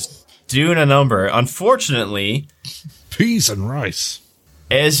is doing a number. Unfortunately, Peas and rice.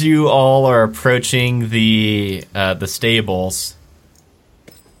 as you all are approaching the stables,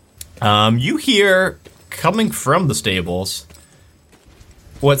 you hear, coming from the stables,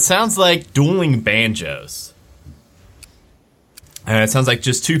 what sounds like dueling banjos. It sounds like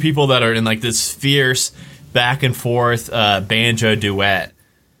just two people that are in like this fierce back and forth banjo duet.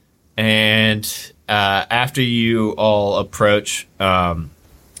 And after you all approach,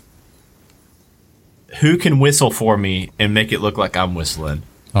 who can whistle for me and make it look like I'm whistling?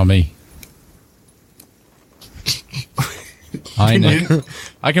 Oh, me. I know.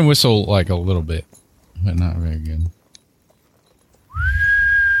 I can whistle like a little bit, but not very good.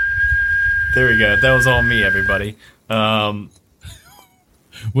 There we go. That was all me, everybody.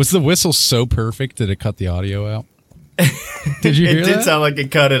 Was the whistle so perfect that it cut the audio out? Did you hear It that? did sound like it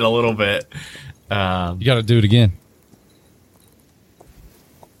cut it a little bit. You got to do it again.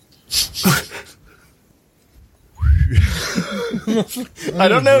 I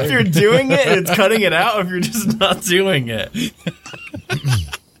don't know if you're doing it and it's cutting it out, or if you're just not doing it.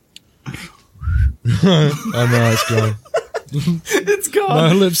 I know it's gone. It's gone.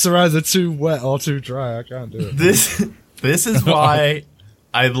 My lips are either too wet or too dry. I can't do it. This is why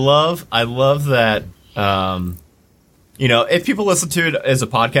I love that. If people listen to it as a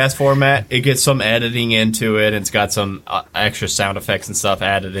podcast format, it gets some editing into it, and it's got some extra sound effects and stuff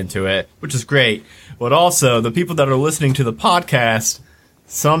added into it, which is great. But also, the people that are listening to the podcast,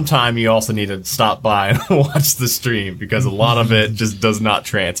 sometime you also need to stop by and watch the stream, because a lot of it just does not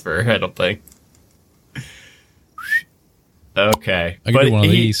transfer, I don't think. Okay. I can do one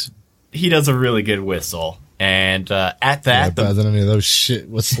of these. He does a really good whistle. And at that, Better than any of those shit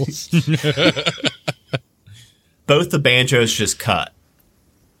whistles. both the banjos just cut.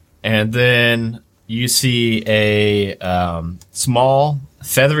 And then you see a small,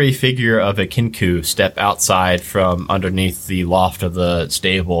 feathery figure of a kinku step outside from underneath the loft of the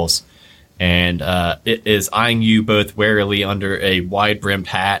stables. And it is eyeing you both warily under a wide-brimmed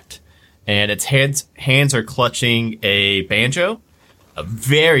hat. And its hands are clutching a banjo, a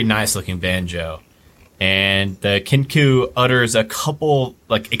very nice-looking banjo. And the kinku utters a couple,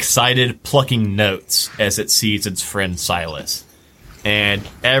 excited plucking notes as it sees its friend Silas. And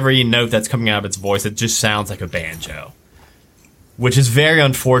every note that's coming out of its voice, it just sounds like a banjo. Which is very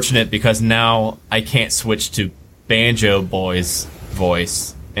unfortunate, because now I can't switch to Banjo Boy's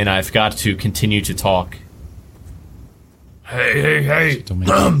voice, and I've got to continue to talk. Hey.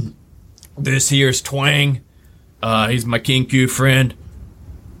 This here's Twang. He's my kinku friend.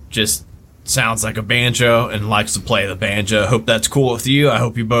 Just sounds like a banjo and likes to play the banjo. Hope that's cool with you. I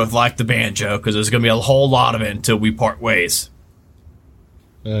hope you both like the banjo, because there's going to be a whole lot of it until we part ways.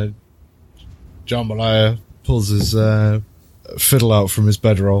 Jambalaya pulls his fiddle out from his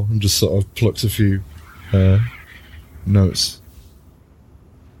bedroll and just sort of plucks a few notes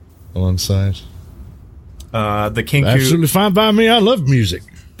alongside. The kinku... Absolutely fine by me. I love music.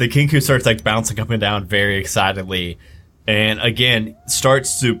 The kinku starts bouncing up and down very excitedly, and again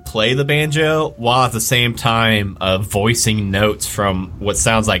starts to play the banjo while at the same time voicing notes from what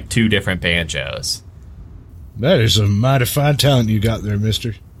sounds like two different banjos. That is a mighty fine talent you got there,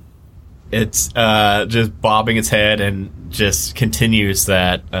 mister. It's just bobbing its head and just continues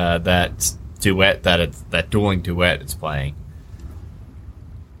that duet, that dueling duet it's playing.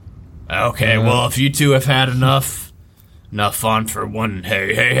 Okay, well, if you two have had enough, enough fun for one.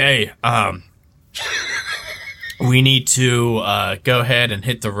 Hey. We need to go ahead and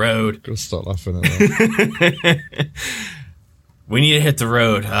hit the road. Go start laughing at that. We need to hit the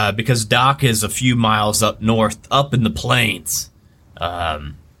road because Doc is a few miles up north, up in the plains.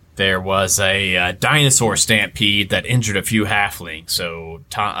 There was a dinosaur stampede that injured a few halflings. So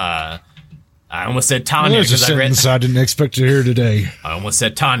I almost said Tanya There's a because sentence I didn't expect to hear today. I almost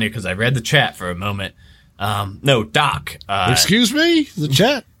said Tanya because I read the chat for a moment. No, Doc. Excuse me? The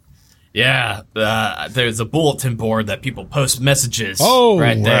chat? Yeah, there's a bulletin board that people post messages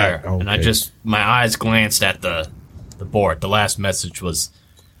right there. okay. And I just, my eyes glanced at the board. The last message was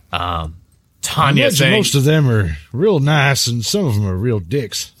Tanya saying... most of them are real nice and some of them are real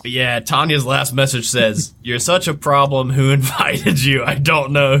dicks. Yeah, Tanya's last message says, "You're such a problem. Who invited you?" I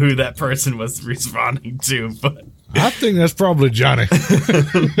don't know who that person was responding to, but... I think that's probably Johnny.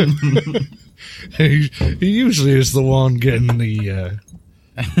 He usually is the one getting the...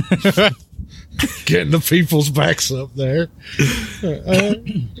 getting the people's backs up there.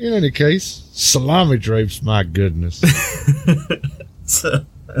 In any case, salami drapes, my goodness.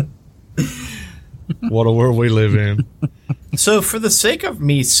 What a world we live in. So, for the sake of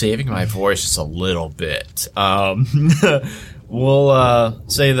me saving my voice just a little bit, we'll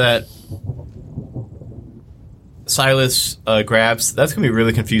say that Silas grabs... That's going to be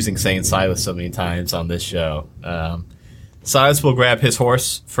really confusing saying Silas so many times on this show. Silas will grab his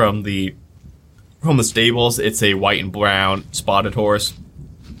horse from the stables. It's a white and brown spotted horse.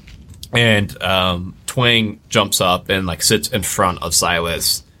 And Twang jumps up and sits in front of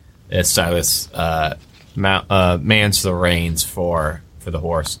Silas as Silas mans the reins for the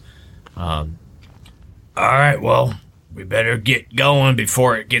horse. All right, well, we better get going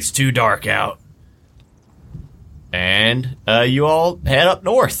before it gets too dark out. And you all head up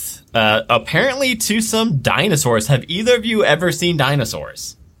north. Apparently to some dinosaurs. Have either of you ever seen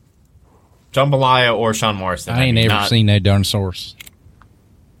dinosaurs? Jambalaya or Sean Morrison? I ain't ever seen no dinosaurs.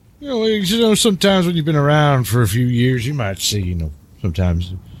 You know, sometimes when you've been around for a few years, you might see,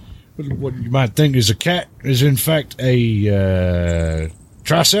 sometimes what you might think is a cat is in fact a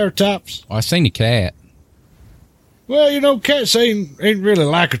Triceratops. Well, I seen a cat. Well, cats ain't really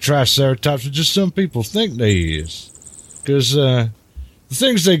like a Triceratops, but just some people think they is. Because the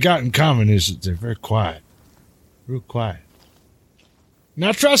things they got in common is that they're very quiet. Real quiet.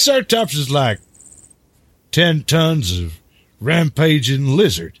 Now, Triceratops is like 10 tons of rampaging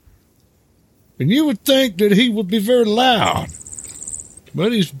lizard. And you would think that he would be very loud.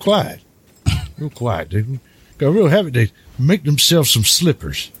 But he's quiet. Real quiet. They got a real habit. They make themselves some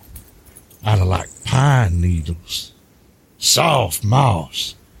slippers out of pine needles. Soft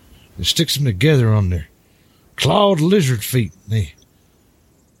moss. They sticks them together on their clawed lizard feet. And they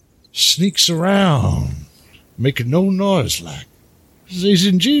sneaks around, making no noise These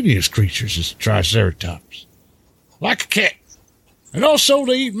ingenious creatures is Triceratops. Like a cat. And also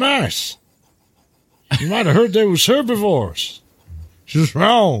they eat mice. You might have heard they was herbivores. Just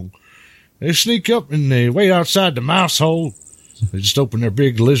wrong. They sneak up and they wait outside the mouse hole. They just open their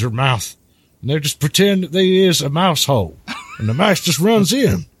big lizard mouth. And they just pretend that they is a mouse hole. And the mice just runs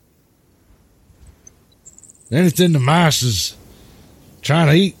in. Anything the mice is trying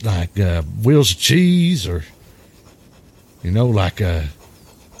to eat, like wheels of cheese or,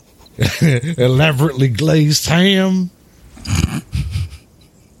 elaborately glazed ham.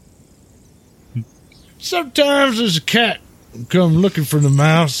 Sometimes there's a cat come looking for the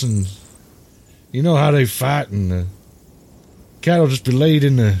mouse, and you know how they fight, and the cat will just be laid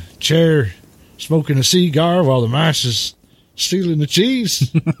in the chair smoking a cigar while the mice is stealing the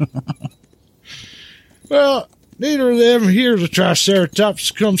cheese. Well, neither of them hears the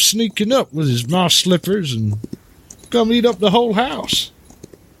Triceratops come sneaking up with his mouse slippers and come eat up the whole house.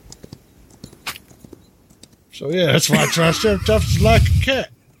 So yeah, that's why Triceratops is like a cat.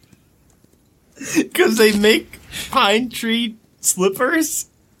 Because they make pine tree slippers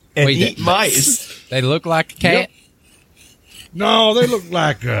and eat mice. They look like a cat? Yep. No, they look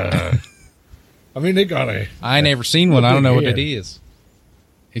like, they got I ain't never seen one. I don't know what it is.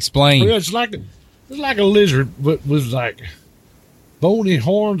 Explain. Well, it's like a lizard, but with bony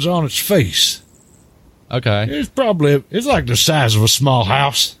horns on its face. Okay. It's like the size of a small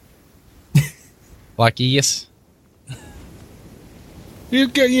house. Like yes.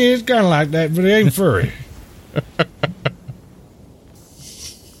 It's kind of like that, but it ain't furry.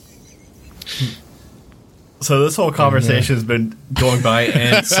 So this whole conversation has been going by,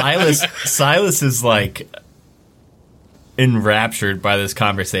 and Silas is enraptured by this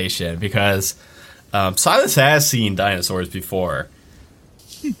conversation because Silas has seen dinosaurs before,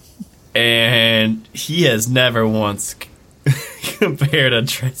 and he has never once compared a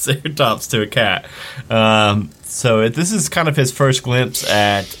Triceratops to a cat. So this is kind of his first glimpse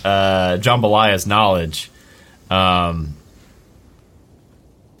at Jambalaya's knowledge. And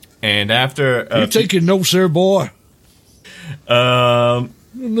after You taking notes, sir, boy?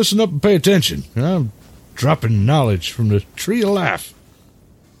 Listen up and pay attention. I'm dropping knowledge from the tree of life.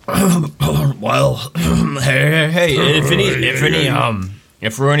 well, hey,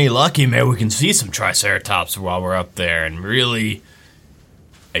 if we're any lucky, maybe we can see some Triceratops while we're up there. And really,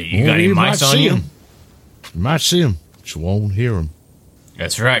 hey, you got any mics on you? You might see them, but you won't hear them.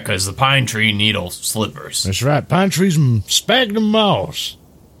 That's right, because the pine tree needle slippers. That's right, pine trees and sphagnum moss.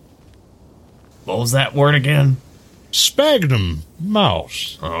 What was that word again? Sphagnum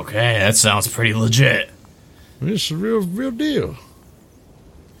moss. Okay, that sounds pretty legit. It's a real deal.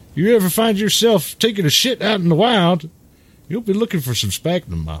 You ever find yourself taking a shit out in the wild, you'll be looking for some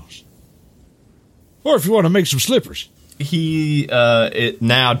sphagnum moss. Or if you want to make some slippers. He it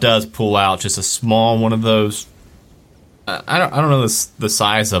now does pull out just a small one of those. I don't know the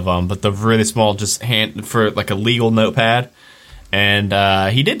size of them, but the really small, just hand for like a legal notepad.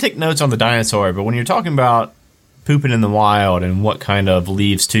 And he did take notes on the dinosaur, but when you're talking about pooping in the wild and what kind of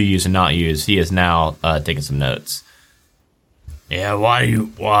leaves to use and not use, he is now taking some notes. Yeah, why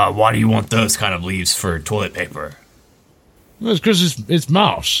do you want those kind of leaves for toilet paper? Well, it's because it's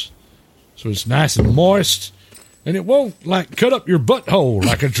moss, so it's nice and moist, and it won't like cut up your butthole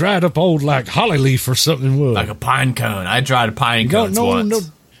like a dried up old like holly leaf or something would. Like a pine cone. I dried a pine cone once. No.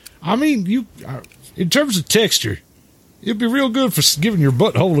 I mean, you in terms of texture, it'd be real good for giving your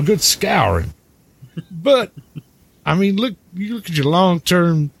butthole a good scouring. But I mean, you look at your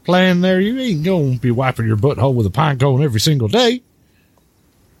long-term plan there, you ain't going to be wiping your butthole with a pine cone every single day.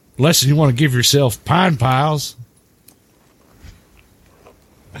 Unless you want to give yourself pine piles.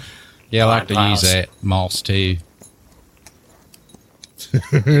 Yeah, I like to use that moss, too.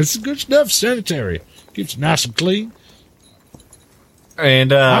 It's good stuff, sanitary. Keeps it nice and clean.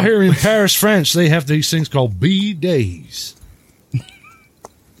 And I hear in Paris, France, they have these things called bidets.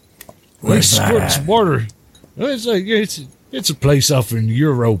 They squirt some water. It's a place off in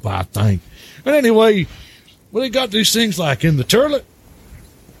Europe, I think. But anyway, well, they got these things like in the toilet,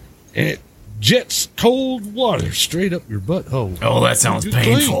 and it jets cold water straight up your butthole. Oh, that sounds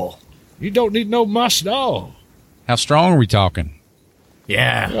painful. Clean. You don't need no moss at all. How strong are we talking?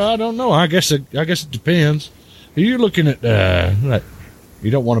 Yeah. I don't know. I guess it depends. You're looking at like,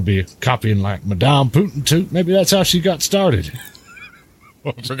 you don't want to be copying like Madame Putin. Maybe that's how she got started.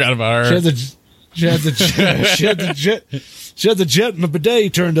 I forgot about her. She had the jet and the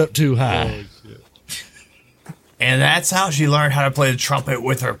bidet turned up too high. Oh, and that's how she learned how to play the trumpet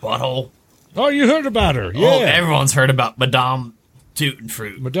with her butthole. Oh, you heard about her? Yeah. Oh, everyone's heard about Madame Tootin'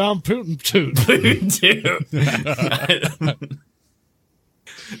 Fruit. Madame Putin Toot.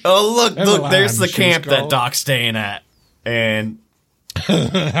 Oh, look, there's the camp that Doc's staying at. And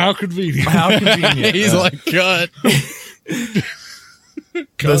how convenient. How convenient. He's like, cut.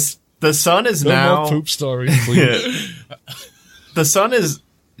 The sun is no now more poop stories, please. The sun is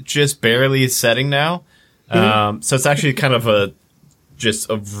just barely setting now. So it's actually kind of it's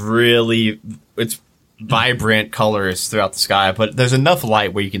vibrant colors throughout the sky, but there's enough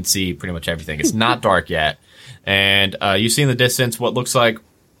light where you can see pretty much everything. It's not dark yet. And you see in the distance what looks like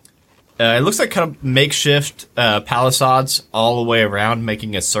it looks like kind of makeshift palisades all the way around,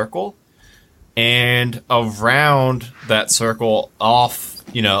 making a circle. And around that circle, off,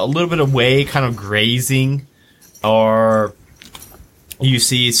 a little bit away, kind of grazing, or you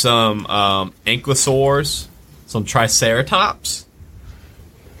see some ankylosaurs, some triceratops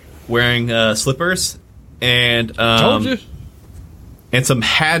wearing slippers, and Told you. And some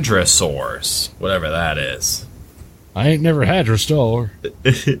hadrosaurs, whatever that is. I ain't never had her store.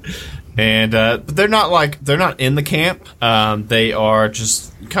 And but they're not in the camp. They are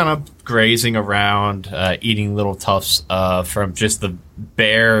just kind of grazing around, eating little tufts from just the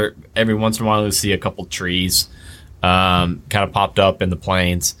bare. Every once in a while, you see a couple trees kind of popped up in the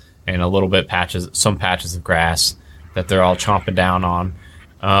plains, and a little bit some patches of grass that they're all chomping down on.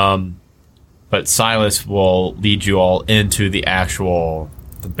 But Silas will lead you all into the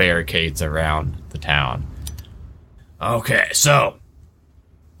barricades around the town. Okay, so.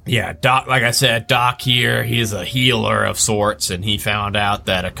 Yeah, Doc, like I said, Doc here, he's a healer of sorts, and he found out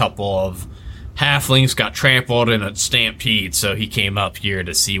that a couple of halflings got trampled in a stampede, so he came up here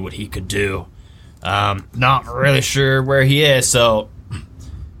to see what he could do. Not really sure where he is, so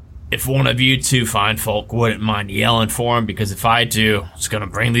if one of you two fine folk wouldn't mind yelling for him, because if I do, it's gonna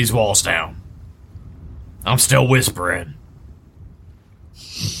bring these walls down. I'm still whispering.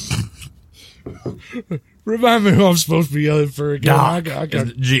 Remind me who I'm supposed to be yelling for again. Doc.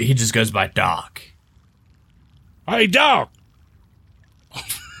 He just goes by Doc. Hey, Doc.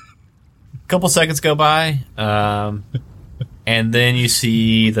 Couple seconds go by, and then you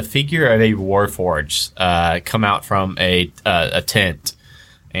see the figure of a Warforged come out from a tent,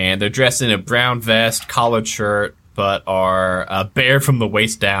 and they're dressed in a brown vest, collared shirt, but are bare from the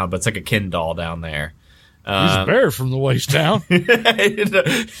waist down. But it's like a Ken doll down there. He's bare from the waist down.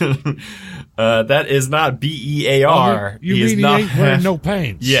 That is not BEAR. You mean he ain't wearing no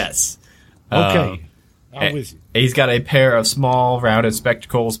pants? Yes. Okay. I'm with you. He's got a pair of small, rounded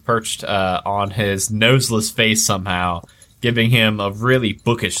spectacles perched on his noseless face somehow, giving him a really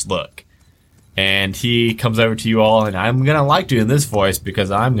bookish look. And he comes over to you all, and I'm going to like doing this voice because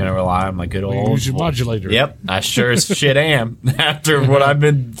I'm going to rely on my good old... Use your modulator. Yep, I sure as shit am after what I've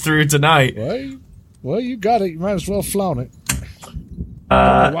been through tonight. Well, you got it. You might as well flaunt it.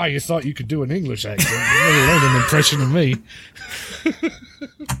 I don't know why you thought you could do an English accent. You never learned an impression of me.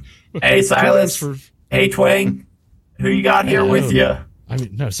 Hey, Silas. Hey, Twang, who you got here with you? I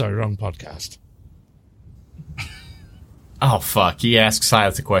mean, no, sorry, wrong podcast. Oh, fuck. He asked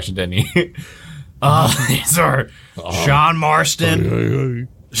Silas a question, didn't he? These are Sean Marston.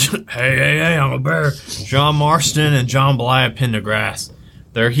 Hey, I'm a bear. Sean Marston and John Bly of Pendergrass.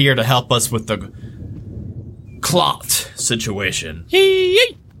 They're here to help us with the clot situation.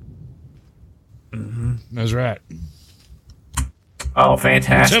 Mm-hmm. That's right. Oh,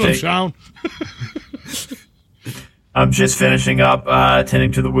 fantastic. Tell him, Sean. I'm just finishing up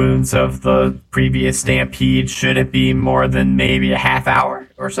tending to the wounds of the previous stampede. Should it be more than maybe a half hour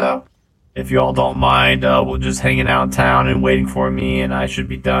or so? If you all don't mind, we're just hanging out in town and waiting for me, and I should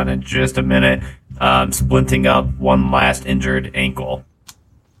be done in just a minute. Splinting up one last injured ankle.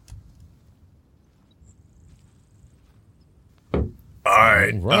 All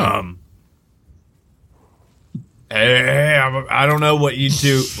right. Hey, I don't know what you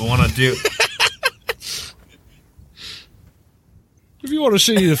want to do. If you want to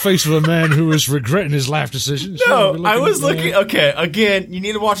see the face of a man who is regretting his life decisions. No, I was looking. Okay, again, you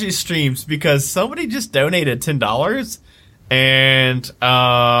need to watch these streams because somebody just donated $10, and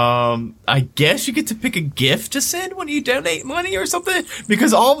I guess you get to pick a gift to send when you donate money or something.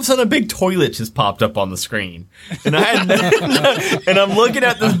 Because all of a sudden, a big toilet just popped up on the screen, and I had, and I'm looking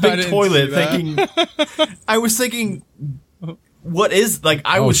at this big toilet, I was thinking, what is like?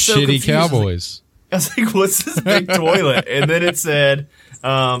 I was so shitty confused. Cowboys. I was like, what's this big toilet? And then it said,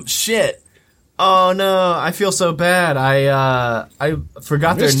 shit. Oh no, I feel so bad. I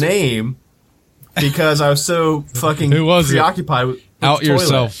forgot their name because I was so fucking preoccupied with Out the toilet.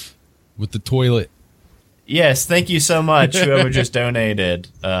 yourself with the toilet. Yes, thank you so much, whoever just donated.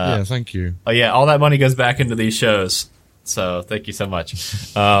 Yeah, thank you. Oh yeah, all that money goes back into these shows. So thank you so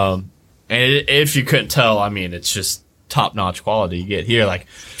much. And if you couldn't tell, I mean, it's just top-notch quality you get here. Like,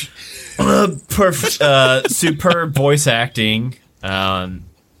 perfect, superb voice acting. All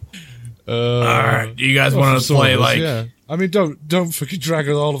right, do you guys want to play like? Yeah. I mean, don't fucking drag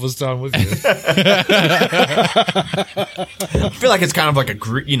all of us down with you. I feel like it's kind of like a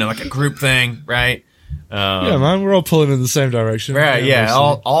group, like a group thing, right? Yeah, man, we're all pulling in the same direction. Right? Yeah,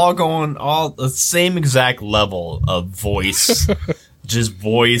 all going the same exact level of voice. Just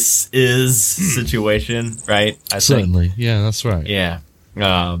voice is situation, right? I Certainly. think. Yeah, that's right. Yeah.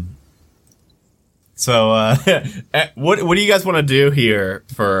 So, what do you guys want to do here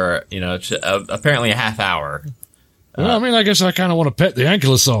for, apparently a half hour? Well, I mean, I guess I kind of want to pet the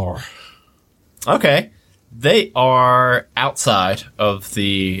ankylosaur. Okay. They are outside of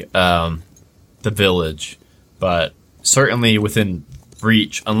the village, but certainly within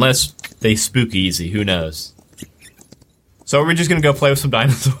reach, unless they spook easy. Who knows? So are we just going to go play with some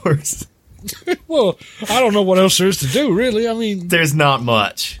dinosaurs? Well, I don't know what else there is to do, really. I mean... There's not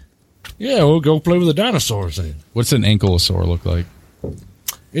much. Yeah, we'll go play with the dinosaurs then. What's an ankylosaur look like?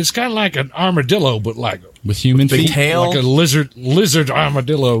 It's kind of like an armadillo, but like... With human big feet? tail? Like a lizard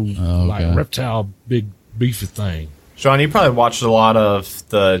armadillo, okay. like reptile, big beefy thing. Sean, you probably watched a lot of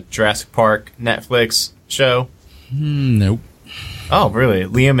the Jurassic Park Netflix show. Nope. Oh, really?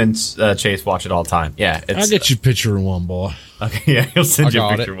 Liam and Chase watch it all the time. Yeah, I'll get you a picture of one, boy. Okay, yeah, he'll send you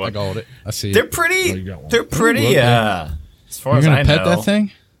a picture of I one. got it. I see They're it. pretty. you got one. They're pretty. Ooh, okay. As far You're as I going to know, pet that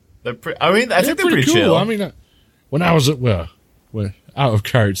thing? I think they're pretty cool. chill. I mean, when I was out of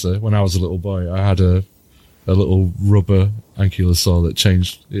character, when I was a little boy, I had a little rubber ankylosaur that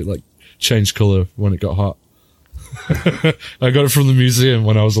changed color when it got hot. I got it from the museum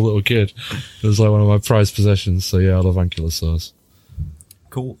when I was a little kid. It was like one of my prized possessions. So yeah, I love ankylosaurs.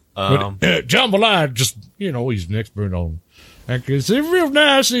 Cool. Jambalaya, just he's an expert on ankylosaurs. They're real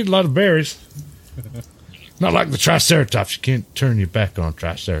nice. Eat a lot of berries. Not like the Triceratops. You can't turn your back on a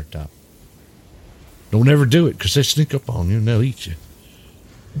Triceratops. Don't ever do it, because they sneak up on you and they'll eat you.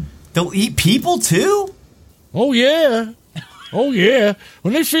 They'll eat people too? Oh, yeah. Oh, yeah.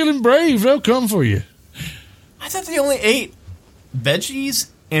 When they're feeling brave, they'll come for you. I thought they only ate veggies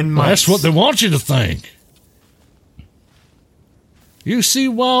and mice. That's what they want you to think. You see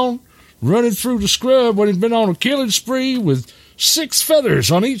one running through the scrub when he's been on a killing spree with 6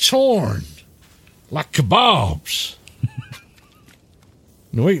 feathers on each horn. Like kebabs.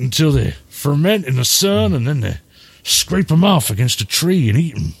 And wait until they ferment in the sun, and then they scrape them off against a tree and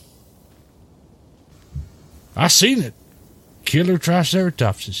eat them. I seen it. Killer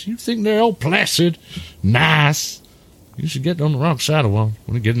Triceratopses. You think they're all placid, nice. You should get on the wrong side of one.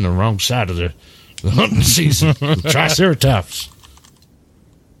 When you get on the wrong side of the hunting season. The Triceratops.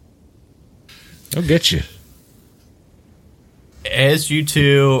 They'll get you. As you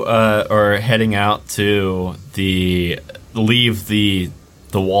two are heading out to leave the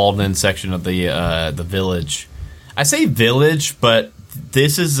walled-in section of the village, I say village, but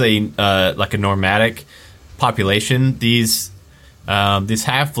this is like a nomadic population. These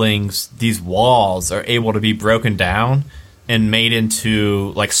halflings, these walls are able to be broken down and made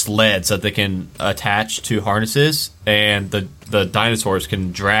into like sleds that they can attach to harnesses, and the dinosaurs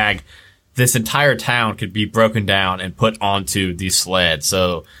can drag. This entire town could be broken down and put onto these sleds,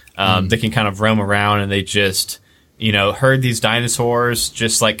 so they can kind of roam around, and they just, herd these dinosaurs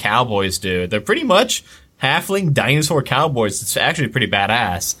just like cowboys do. They're pretty much halfling dinosaur cowboys. It's actually pretty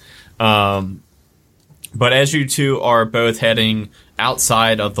badass. But as you two are both heading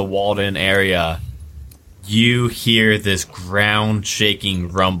outside of the walled-in area, you hear this ground-shaking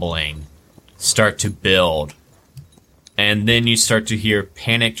rumbling start to build. And then you start to hear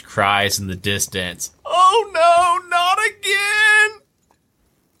panicked cries in the distance. Oh no, not again!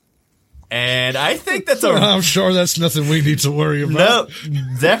 And I think that's I'm sure that's nothing we need to worry about. No,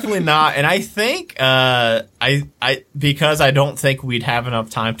 definitely not. And I think because I don't think we'd have enough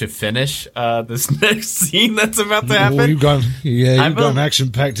time to finish this next scene that's about to happen. Well, you've got an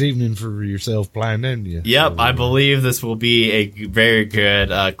action-packed evening for yourself planned, didn't you? Yep, I believe this will be a very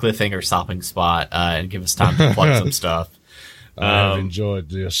good cliffhanger stopping spot and give us time to plug some stuff. I've enjoyed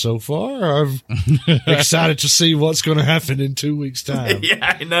this so far. I'm excited to see what's going to happen in 2 weeks' time.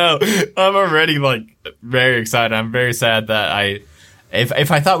 Yeah, I know. I'm already very excited. I'm very sad that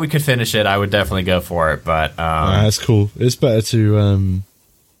if I thought we could finish it, I would definitely go for it. But that's cool. It's better to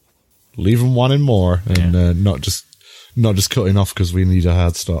leave them wanting more and not just cutting off because we need a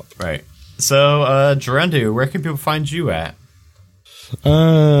hard stop. Right. So, Gerendu, where can people find you at?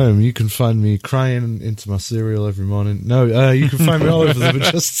 You can find me crying into my cereal every morning. No, you can find me all over the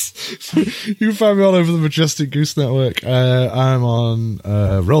Majestic Goose Network. I'm on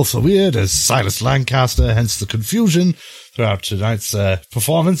Roll So Weird as Silas Lancaster, hence the confusion throughout tonight's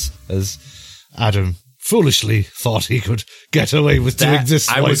performance, as Adam foolishly thought he could get away with doing this.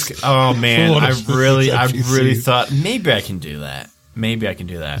 I really thought maybe I can do that.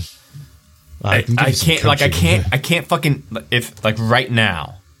 I can't fucking, if, like, right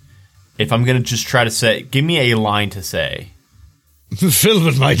now, if I'm gonna just try to say, give me a line to say.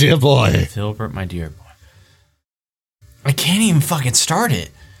 Filbert, my dear boy. Filbert, my dear boy. I can't even fucking start it.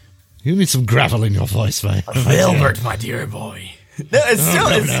 You need some gravel in your voice, man. Filbert, my dear boy. No, it's still,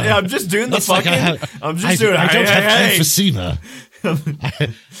 I'm just doing the fucking, I don't have emphysema.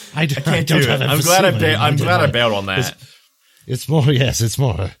 I can't do it. I'm glad I bailed on that. It's more, yes.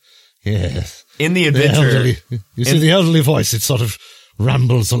 In the adventure. The elderly voice, it sort of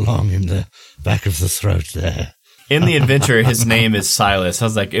rambles along in the back of the throat there. In the adventure, his name is Silas. I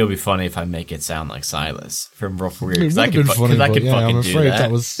was like, it would be funny if I make it sound like Silas from Rough Weird. Because I could fucking I'm afraid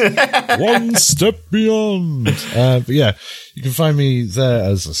that was one step beyond. But yeah, you can find me there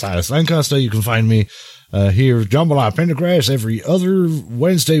as Silas Lancaster. You can find me here with Jambalaya Pendergrass every other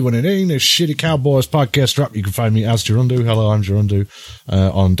Wednesday when it ain't a shitty Cowboys podcast drop. You can find me as Gerundu. Hello, I'm Gerundu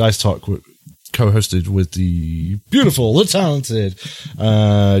on Dice Talk, co-hosted with the beautiful, the talented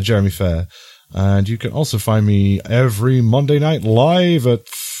Jeremy Fair. And you can also find me every Monday night live at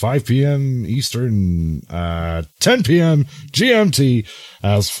 5 p.m. Eastern, 10 p.m. GMT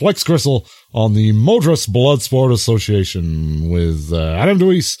as Flex Gristle on the Modrus Bloodsport Association with Adam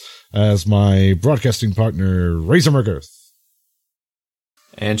DeWeese as my broadcasting partner, Razor McGirth.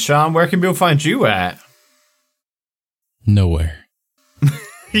 And Sean, where can people find you at? Nowhere.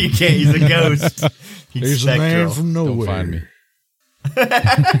 You can't. He's a ghost. He's a man from nowhere. Don't find me.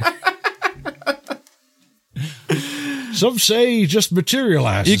 Some say he just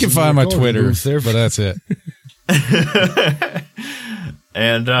materializes. You can find my Twitter, but that's it.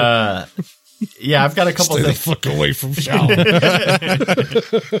 And Yeah, I've got a couple Stay the things. fuck away from Sean.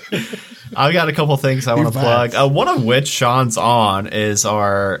 I've got a couple things I want to plug. One of which Sean's on is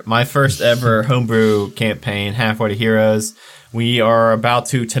my first ever homebrew campaign, Halfway to Heroes. We are about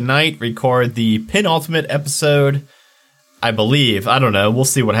to tonight record the penultimate episode, I believe. I don't know. We'll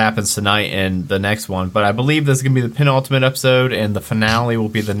see what happens tonight and the next one. But I believe this is going to be the penultimate episode, and the finale will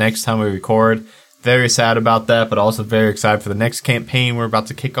be the next time we record. Very sad about that, but also very excited for the next campaign we're about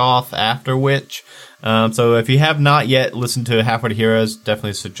to kick off after which. So if you have not yet listened to Halfway to Heroes,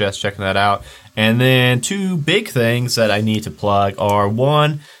 definitely suggest checking that out. And then two big things that I need to plug are,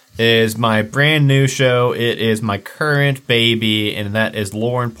 one is my brand new show. It is my current baby, and that is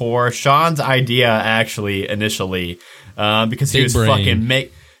Lore and Pour. Sean's idea, actually, initially, because he was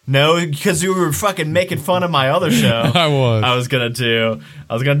because you were fucking making fun of my other show. I was gonna do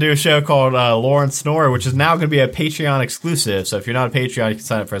a show called Lore and Snore, which is now gonna be a Patreon exclusive. So if you're not a Patreon, you can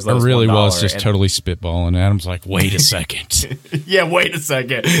sign up for as low as $1. I really was just totally spitballing. Adam's like, wait a second. Yeah, wait a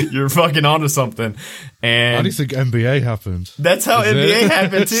second. You're fucking onto something. And how do you think NBA happened? That's how NBA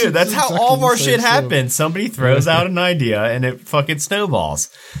happened too. That's how all of our shit happens. Somebody throws out an idea and it fucking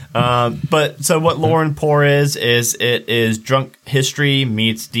snowballs. But so what Lore and Pour is it is drunk history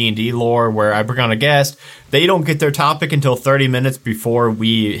meets D&D lore, where I bring on a guest. They don't get their topic until 30 minutes before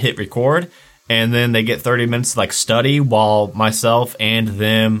we hit record. And then they get 30 minutes to like study while myself and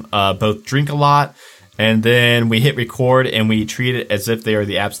them both drink a lot. And then we hit record and we treat it as if they are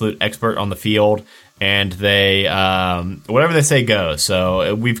the absolute expert on the field. And they, whatever they say goes.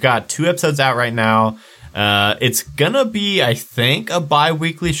 So we've got 2 episodes out right now. It's gonna be, I think, a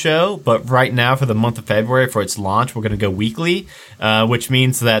bi-weekly show, but right now for the month of February for its launch, we're gonna go weekly, which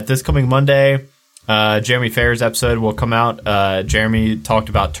means that this coming Monday, Jeremy Fair's episode will come out. Jeremy talked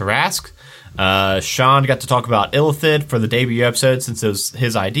about Tarask. Sean got to talk about Illithid for the debut episode since it was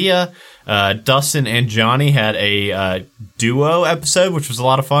his idea. Dustin and Johnny had a duo episode, which was a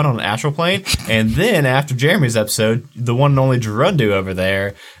lot of fun on an astral plane. And then after Jeremy's episode, the one and only Gerundu over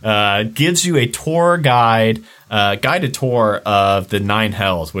there gives you a tour guided tour of the 9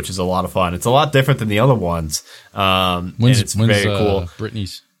 hells, which is a lot of fun. It's a lot different than the other ones. And it's very cool.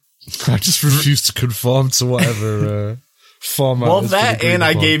 Brittany's. I just refuse to conform to whatever format. Well, that and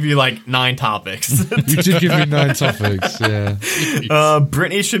I gave you like 9 topics. You did give me 9 topics, yeah.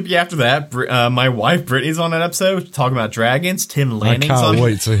 Brittany should be after that. My wife Brittany's on that episode talking about dragons. Tim Lanning's I can't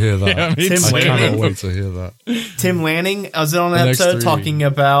wait to hear that. I cannot wait to hear that. Tim Lanning was on that episode talking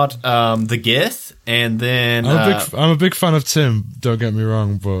about the Gith, and then I'm a big fan of Tim. Don't get me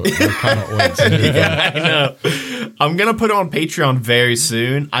wrong, but I cannot wait to hear that. I know. I'm gonna put it on Patreon very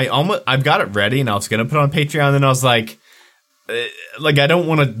soon. I've got it ready, and I was gonna put it on Patreon, and then I was like I don't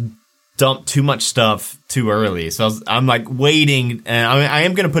want to dump too much stuff too early. So I'm like waiting, and I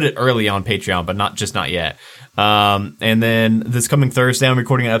am going to put it early on Patreon, but not yet. And then this coming Thursday, I'm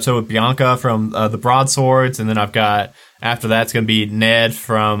recording an episode with Bianca from the Broadswords, and then I've got after that it's going to be Ted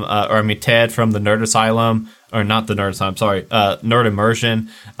from the Nerd Asylum, or not the Nerd Asylum, sorry, Nerd Immersion.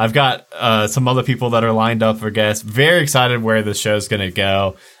 I've got some other people that are lined up for guests. Very excited where this show is going to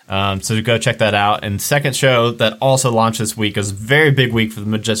go. So go check that out. And second show that also launched this week is a very big week for the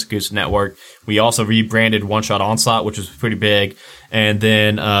Majestic Goose Network. We also rebranded One Shot Onslaught, which was pretty big. And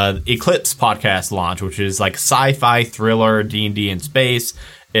then Eclipse podcast launch, which is like sci-fi thriller, D&D in space.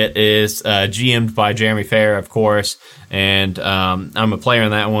 It is GM'd by Jeremy Fair, of course. And I'm a player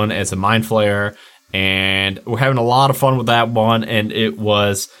in that one as a Mind Flayer. And we're having a lot of fun with that one. And it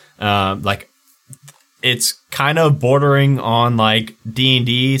was it's kind of bordering on like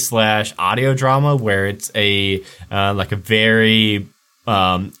D&D / audio drama, where it's a very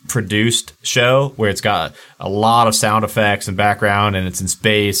produced show where it's got a lot of sound effects and background, and it's in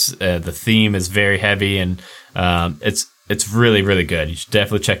space. The theme is very heavy, and it's really, really good. You should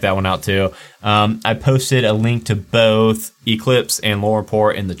definitely check that one out too. I posted a link to both Eclipse and Lore and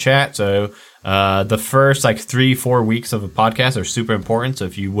Pour in the chat. So the first 3-4 weeks of a podcast are super important. So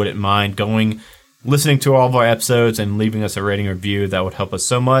if you wouldn't mind listening to all of our episodes and leaving us a rating or review, that would help us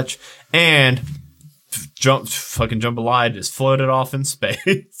so much. And Jambalaya just floated off in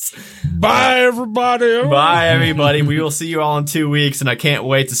space. Bye, everybody. Bye, everybody. We will see you all in 2 weeks, and I can't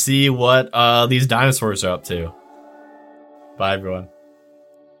wait to see what these dinosaurs are up to. Bye, everyone.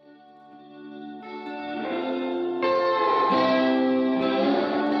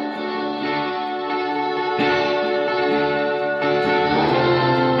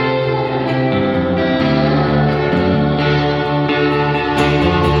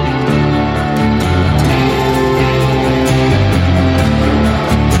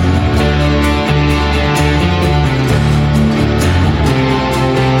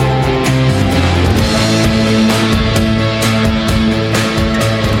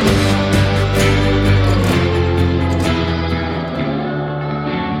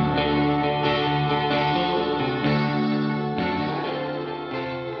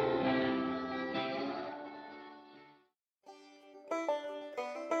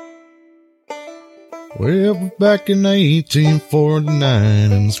 Well, back in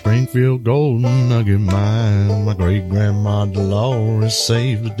 1849 in the Springfield Golden Nugget mine, my great-grandma Dolores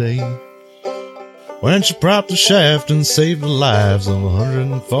saved the day when she propped the shaft and saved the lives of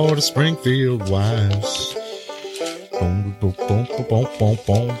 140 Springfield wives. Boom, boom, boom, boom, boom,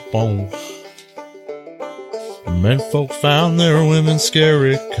 boom, boom. Men folk found their women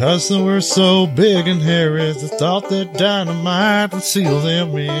scary 'cause they were so big and hairy. They thought that dynamite would seal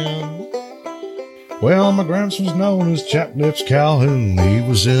them in. Well, my gramps was known as Chaplips Calhoun. He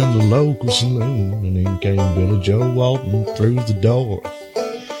was in the local saloon, and in came Billy Joe Walton through the door.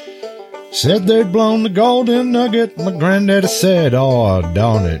 Said they'd blown the golden nugget. My granddaddy said, "Oh,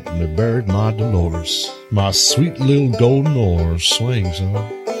 darn it," and they buried my Dolores. My sweet little golden ore swings on.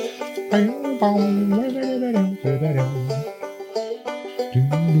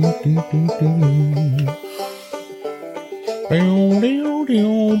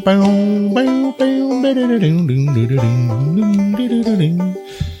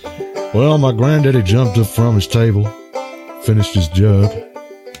 Well, my granddaddy jumped up from his table, finished his jug,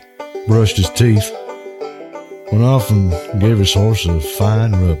 brushed his teeth, went off and gave his horse a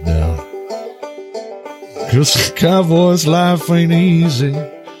fine rub down. 'Cause the cowboy's life ain't easy.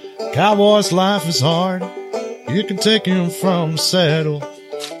 Cowboy's life is hard. You can take him from the saddle,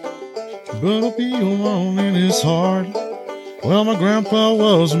 but he'll be alone in his heart. Well, my grandpa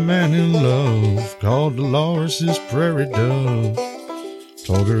was a man in love, called Dolores his prairie dove.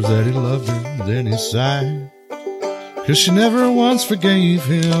 Told her that he loved her, then he sighed, 'cause she never once forgave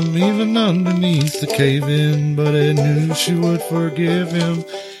him, even underneath the cave-in. But he knew she would forgive him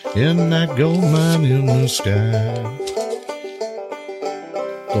in that gold mine in the sky.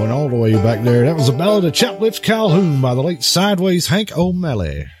 Going all the way back there, that was the Ballad of Chaplips Calhoun by the late Sideways Hank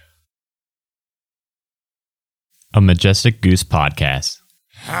O'Malley. A Majestic Goose podcast.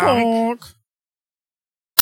 Honk.